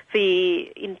 and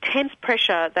the intense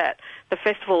pressure that the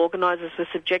festival organisers were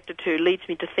subjected to leads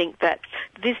me to think that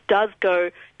this does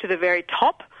go to the very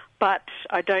top, but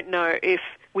I don't know if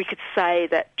we could say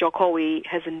that Jokowi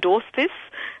has endorsed this.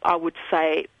 I would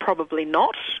say probably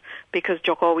not, because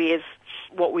Jokowi is,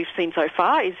 what we've seen so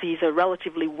far is he's a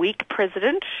relatively weak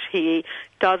president. He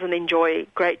doesn't enjoy a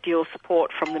great deal of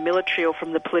support from the military or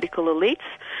from the political elites.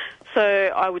 So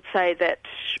I would say that,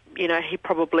 he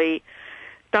probably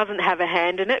doesn't have a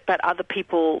hand in it, but other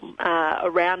people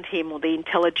around him or the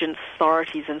intelligence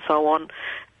authorities and so on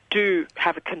do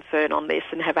have a concern on this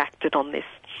and have acted on this.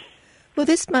 Well,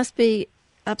 this must be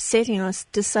upsetting us,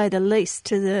 to say the least,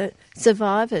 to the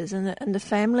survivors and the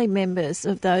family members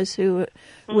of those who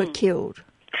were killed.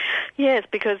 Yes,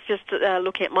 because just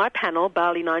looking at my panel,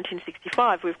 Bali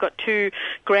 1965, we've got two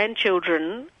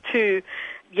grandchildren, two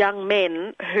young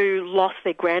men who lost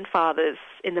their grandfathers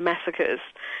in the massacres.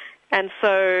 And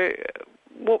so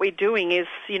what we're doing is,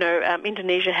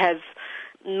 Indonesia has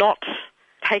not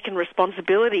taken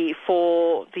responsibility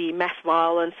for the mass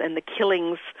violence and the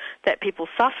killings that people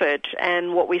suffered.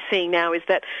 And what we're seeing now is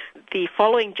that the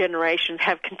following generations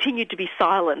have continued to be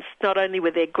silenced. Not only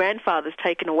were their grandfathers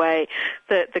taken away,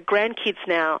 the grandkids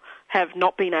now have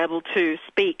not been able to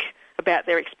speak about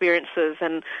their experiences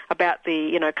and about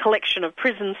the, collection of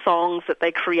prison songs that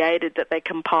they created, that they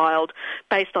compiled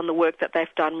based on the work that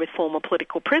they've done with former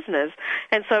political prisoners.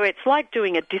 And so it's like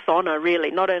doing a dishonour,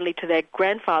 really, not only to their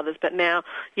grandfathers, but now,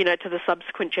 to the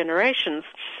subsequent generations.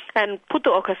 And Putu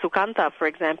Oka Sukanta, for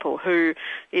example, who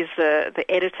is the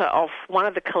editor of one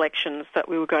of the collections that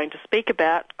we were going to speak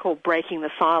about, called Breaking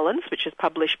the Silence, which is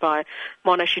published by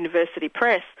Monash University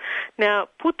Press. Now,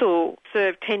 Putu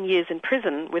served 10 years in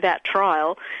prison without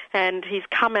trial, and he's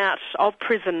come out of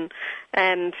prison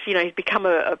and, he's become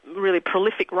a really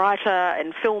prolific writer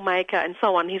and filmmaker and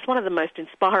so on. He's one of the most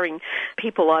inspiring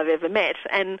people I've ever met,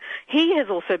 and he has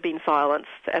also been silenced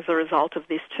as a result of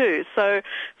this too. So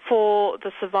for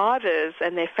the survivors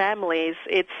and their families,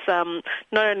 it's not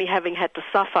only having had to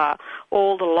suffer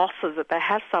all the losses that they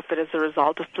have suffered as a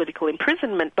result of political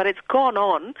imprisonment, but it's gone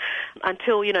on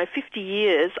until, 50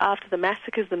 years after the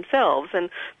massacres themselves. And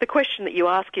the question that you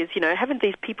ask is, haven't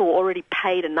these people already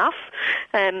paid enough?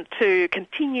 And to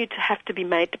continue to have to be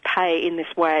made to pay in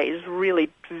this way is really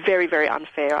very, very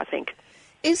unfair, I think.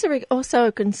 Is there also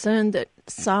a concern that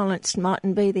silence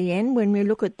mightn't be the end when we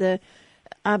look at the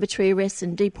arbitrary arrest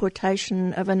and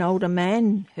deportation of an older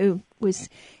man who was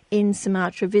in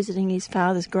Sumatra visiting his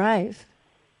father's grave.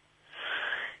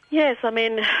 Yes, I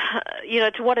mean,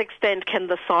 to what extent can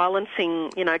the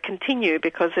silencing, continue?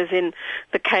 Because as in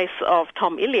the case of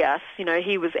Tom Ilias,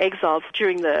 he was exiled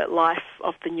during the life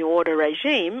of the New Order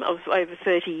regime of over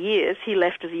 30 years. He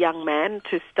left as a young man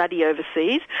to study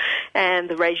overseas, and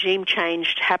the regime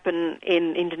change happened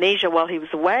in Indonesia while he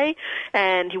was away,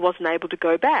 and he wasn't able to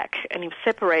go back, and he was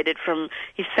separated from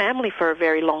his family for a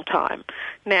very long time.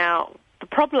 Now, the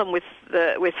problem with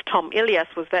Tom Ilias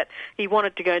was that he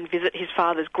wanted to go and visit his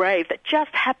father's grave that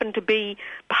just happened to be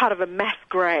part of a mass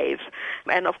grave.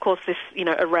 And, of course, this,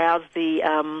 aroused the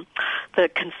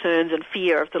concerns and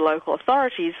fear of the local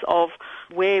authorities of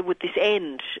where would this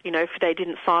end, if they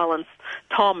didn't silence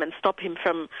Tom and stop him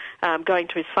from going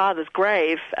to his father's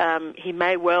grave. He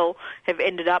may well have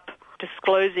ended up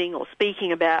disclosing or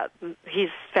speaking about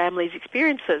his family's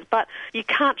experiences, but you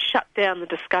can't shut down the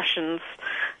discussions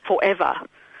forever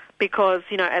because,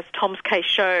 as Tom's case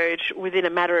showed, within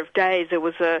a matter of days there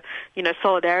was a,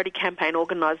 solidarity campaign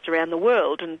organised around the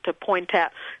world, and to point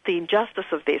out the injustice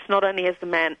of this. Not only has the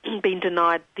man been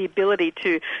denied the ability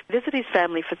to visit his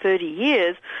family for 30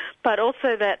 years, but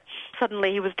also that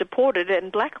suddenly he was deported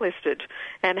and blacklisted,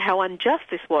 and how unjust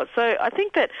this was. So I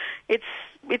think that it's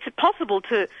possible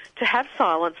to have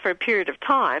silence for a period of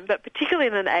time, but particularly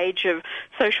in an age of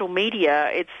social media,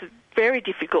 it's very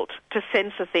difficult to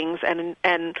censor things and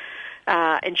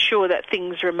ensure that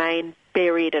things remain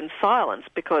buried and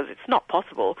silenced, because it's not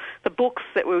possible. The books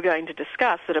that we were going to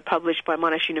discuss that are published by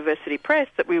Monash University Press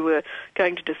that we were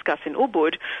going to discuss in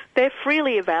Ubud, they're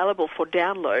freely available for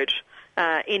download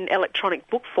in electronic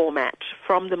book format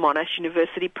from the Monash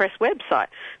University Press website.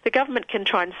 The government can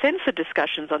try and censor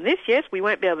discussions on this. Yes, we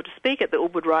won't be able to speak at the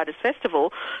Ubud Writers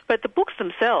Festival, but the books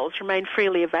themselves remain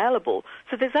freely available.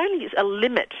 So there's only a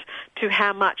limit to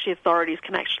how much the authorities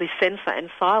can actually censor and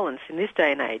silence in this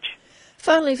day and age.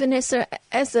 Finally, Vanessa,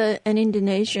 as an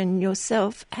Indonesian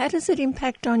yourself, how does it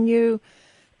impact on you,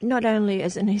 not only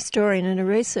as an historian and a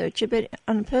researcher, but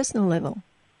on a personal level?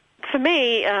 For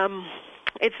me,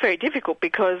 it's very difficult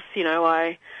because,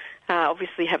 I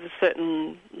obviously have a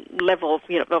certain level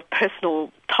of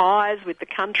personal ties with the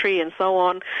country and so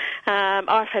on.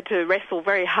 I've had to wrestle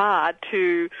very hard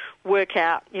to work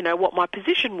out, what my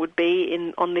position would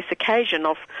be on this occasion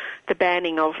of the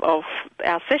banning of our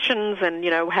sessions and,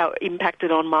 how it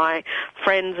impacted on my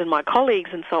friends and my colleagues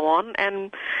and so on.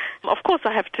 And, of course,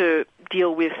 I have to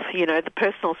deal with, the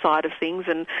personal side of things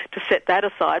and to set that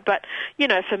aside. But,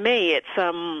 for me, it's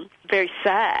very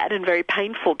sad and very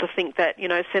painful to think that,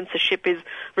 censorship is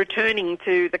returning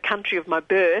to the country of my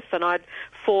birth, and I'd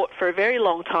fought for a very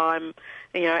long time,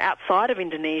 outside of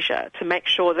Indonesia to make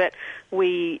sure that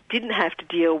we didn't have to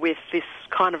deal with this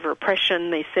kind of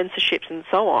repression, these censorships and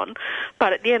so on.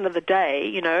 But at the end of the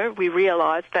day, we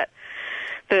realised that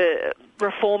the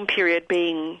reform period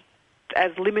being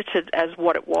as limited as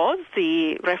what it was,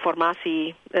 the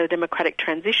reformasi, democratic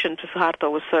transition to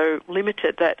Suharto was so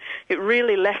limited that it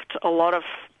really left a lot of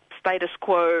status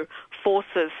quo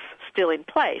forces still in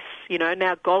place.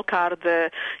 Now Golkar,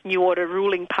 the New Order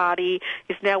ruling party,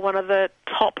 is now one of the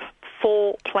top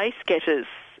 4 place getters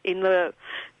in the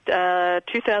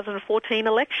 2014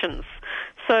 elections.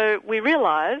 So we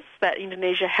realise that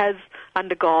Indonesia has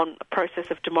undergone a process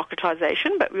of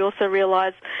democratisation, but we also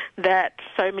realise that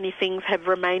so many things have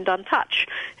remained untouched.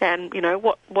 And,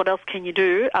 what else can you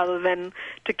do other than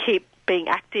to keep being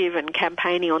active and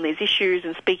campaigning on these issues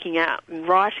and speaking out and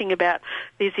writing about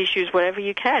these issues wherever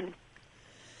you can?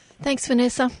 Thanks,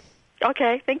 Vanessa.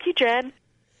 Okay, thank you, Jan.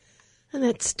 And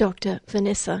that's Dr.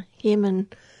 Vanessa Heerman,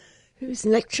 who's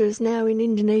lecturer now in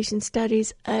Indonesian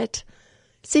Studies at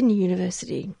Sydney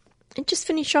University. And just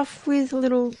finish off with a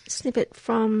little snippet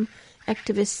from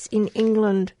activists in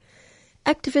England.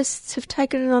 Activists have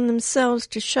taken it on themselves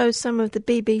to show some of the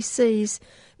BBC's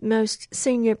most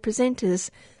senior presenters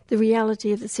the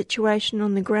reality of the situation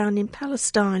on the ground in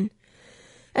Palestine.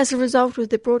 As a result of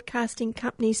the broadcasting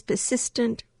company's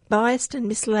persistent, biased and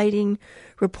misleading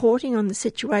reporting on the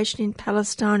situation in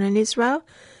Palestine and Israel,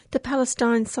 the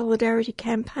Palestine Solidarity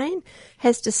Campaign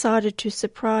has decided to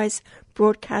surprise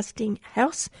Broadcasting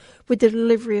House with the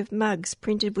delivery of mugs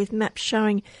printed with maps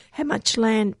showing how much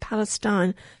land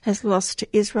Palestine has lost to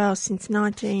Israel since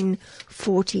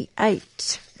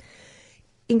 1948.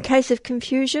 In case of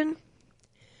confusion,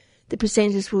 the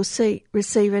presenters will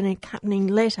receive an accompanying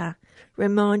letter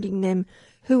reminding them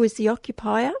who is the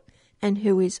occupier and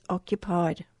who is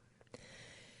occupied.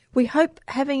 We hope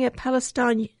having a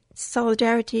Palestine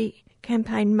Solidarity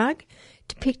Campaign mug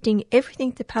depicting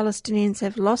everything the Palestinians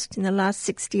have lost in the last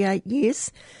 68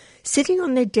 years, sitting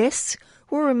on their desks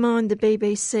will remind the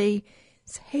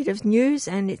BBC's head of news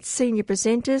and its senior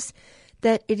presenters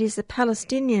that it is the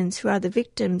Palestinians who are the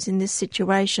victims in this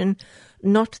situation,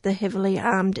 not the heavily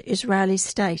armed Israeli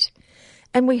state.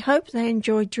 And we hope they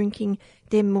enjoy drinking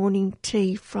their morning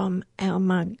tea from our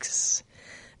mugs.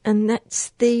 And that's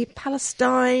the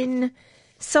Palestine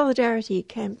Solidarity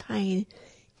Campaign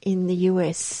in the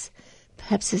US.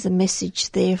 Perhaps there's a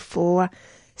message there for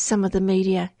some of the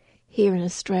media here in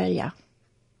Australia.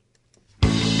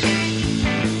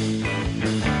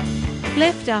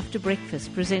 Left After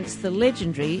Breakfast presents the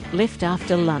legendary Left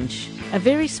After Lunch, a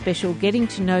very special getting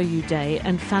to know you day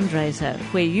and fundraiser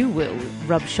where you will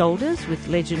rub shoulders with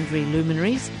legendary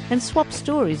luminaries and swap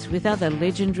stories with other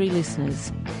legendary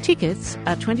listeners. Tickets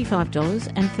are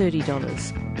 $25 and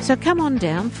 $30. So come on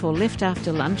down for Left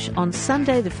After Lunch on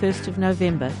Sunday the 1st of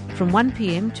November from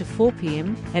 1pm to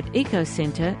 4pm at Eco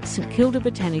Centre, St Kilda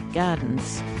Botanic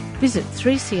Gardens. Visit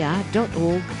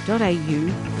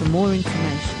 3cr.org.au for more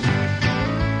information.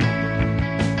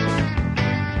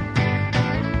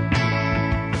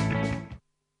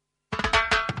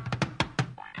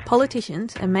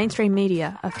 Politicians and mainstream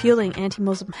media are fueling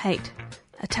anti-Muslim hate.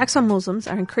 Attacks on Muslims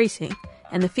are increasing,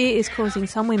 and the fear is causing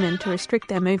some women to restrict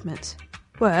their movements.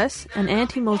 Worse, an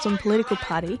anti-Muslim political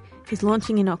party is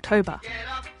launching in October.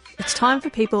 It's time for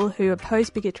people who oppose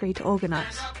bigotry to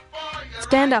organise.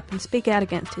 Stand up and speak out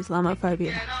against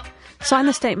Islamophobia. Sign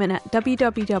the statement at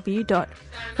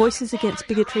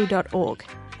www.voicesagainstbigotry.org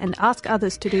and ask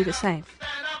others to do the same.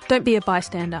 Don't be a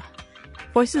bystander.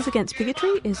 Voices Against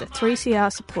Bigotry is a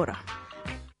 3CR supporter.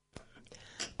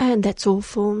 And that's all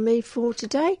for me for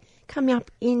today. Coming up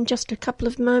in just a couple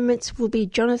of moments will be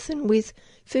Jonathan with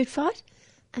Food Fight,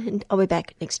 and I'll be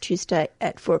back next Tuesday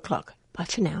at 4 o'clock. Bye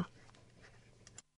for now.